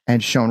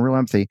and shown real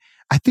empathy.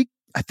 I think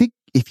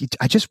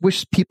I just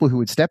wish people who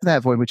would step in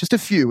that void, with just a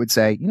few, would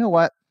say, you know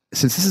what,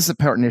 since this is an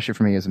important issue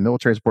for me as a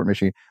military support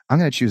mission, I'm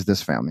going to choose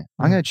this family.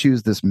 I'm going to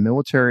choose this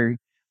military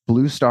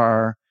blue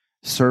star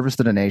service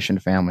to the nation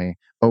family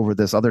over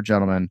this other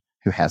gentleman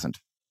who hasn't.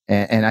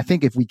 And I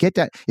think if we get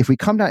that, if we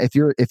come down, if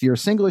you're a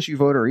single issue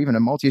voter or even a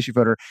multi-issue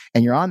voter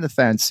and you're on the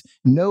fence,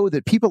 know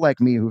that people like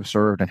me who've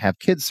served and have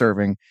kids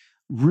serving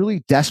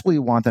really desperately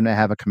want them to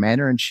have a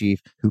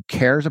commander-in-chief who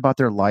cares about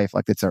their life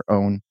like it's their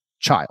own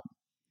child.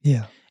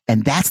 Yeah.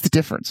 And that's the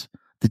difference.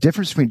 The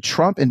difference between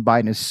Trump and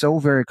Biden is so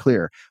very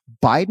clear.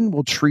 Biden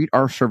will treat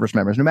our service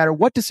members, no matter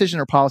what decision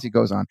or policy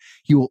goes on,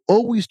 he will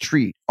always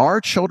treat our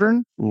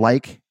children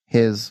like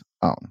his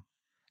own.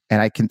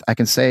 And I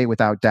can say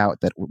without doubt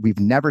that we've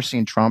never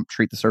seen Trump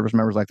treat the service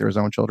members like they're his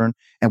own children,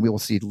 and we will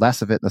see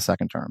less of it in the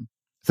second term.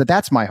 So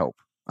that's my hope.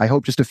 I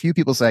hope just a few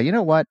people say, you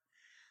know what,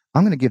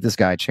 I'm going to give this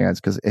guy a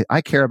chance because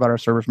I care about our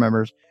service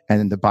members,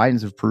 and the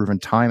Bidens have proven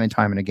time and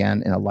time and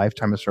again in a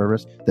lifetime of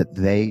service that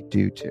they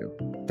do too.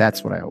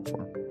 That's what I hope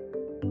for.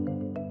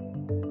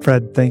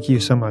 Fred, thank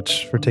you so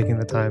much for taking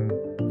the time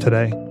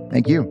today.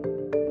 Thank you.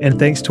 And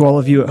thanks to all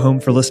of you at home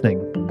for listening.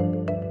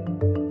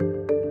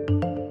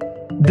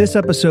 This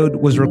episode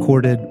was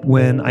recorded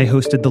when I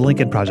hosted the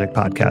Lincoln Project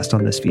podcast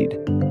on this feed.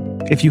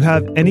 If you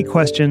have any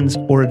questions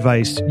or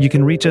advice, you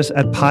can reach us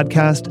at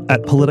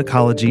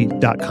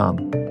podcast@politicology.com.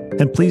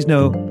 And please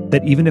know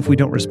that even if we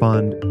don't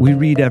respond, we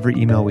read every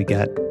email we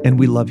get, and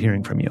we love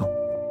hearing from you.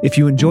 If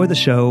you enjoy the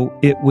show,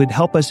 it would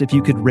help us if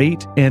you could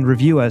rate and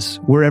review us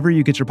wherever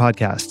you get your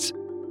podcasts.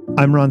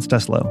 I'm Ron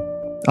Steslow.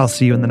 I'll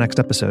see you in the next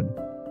episode.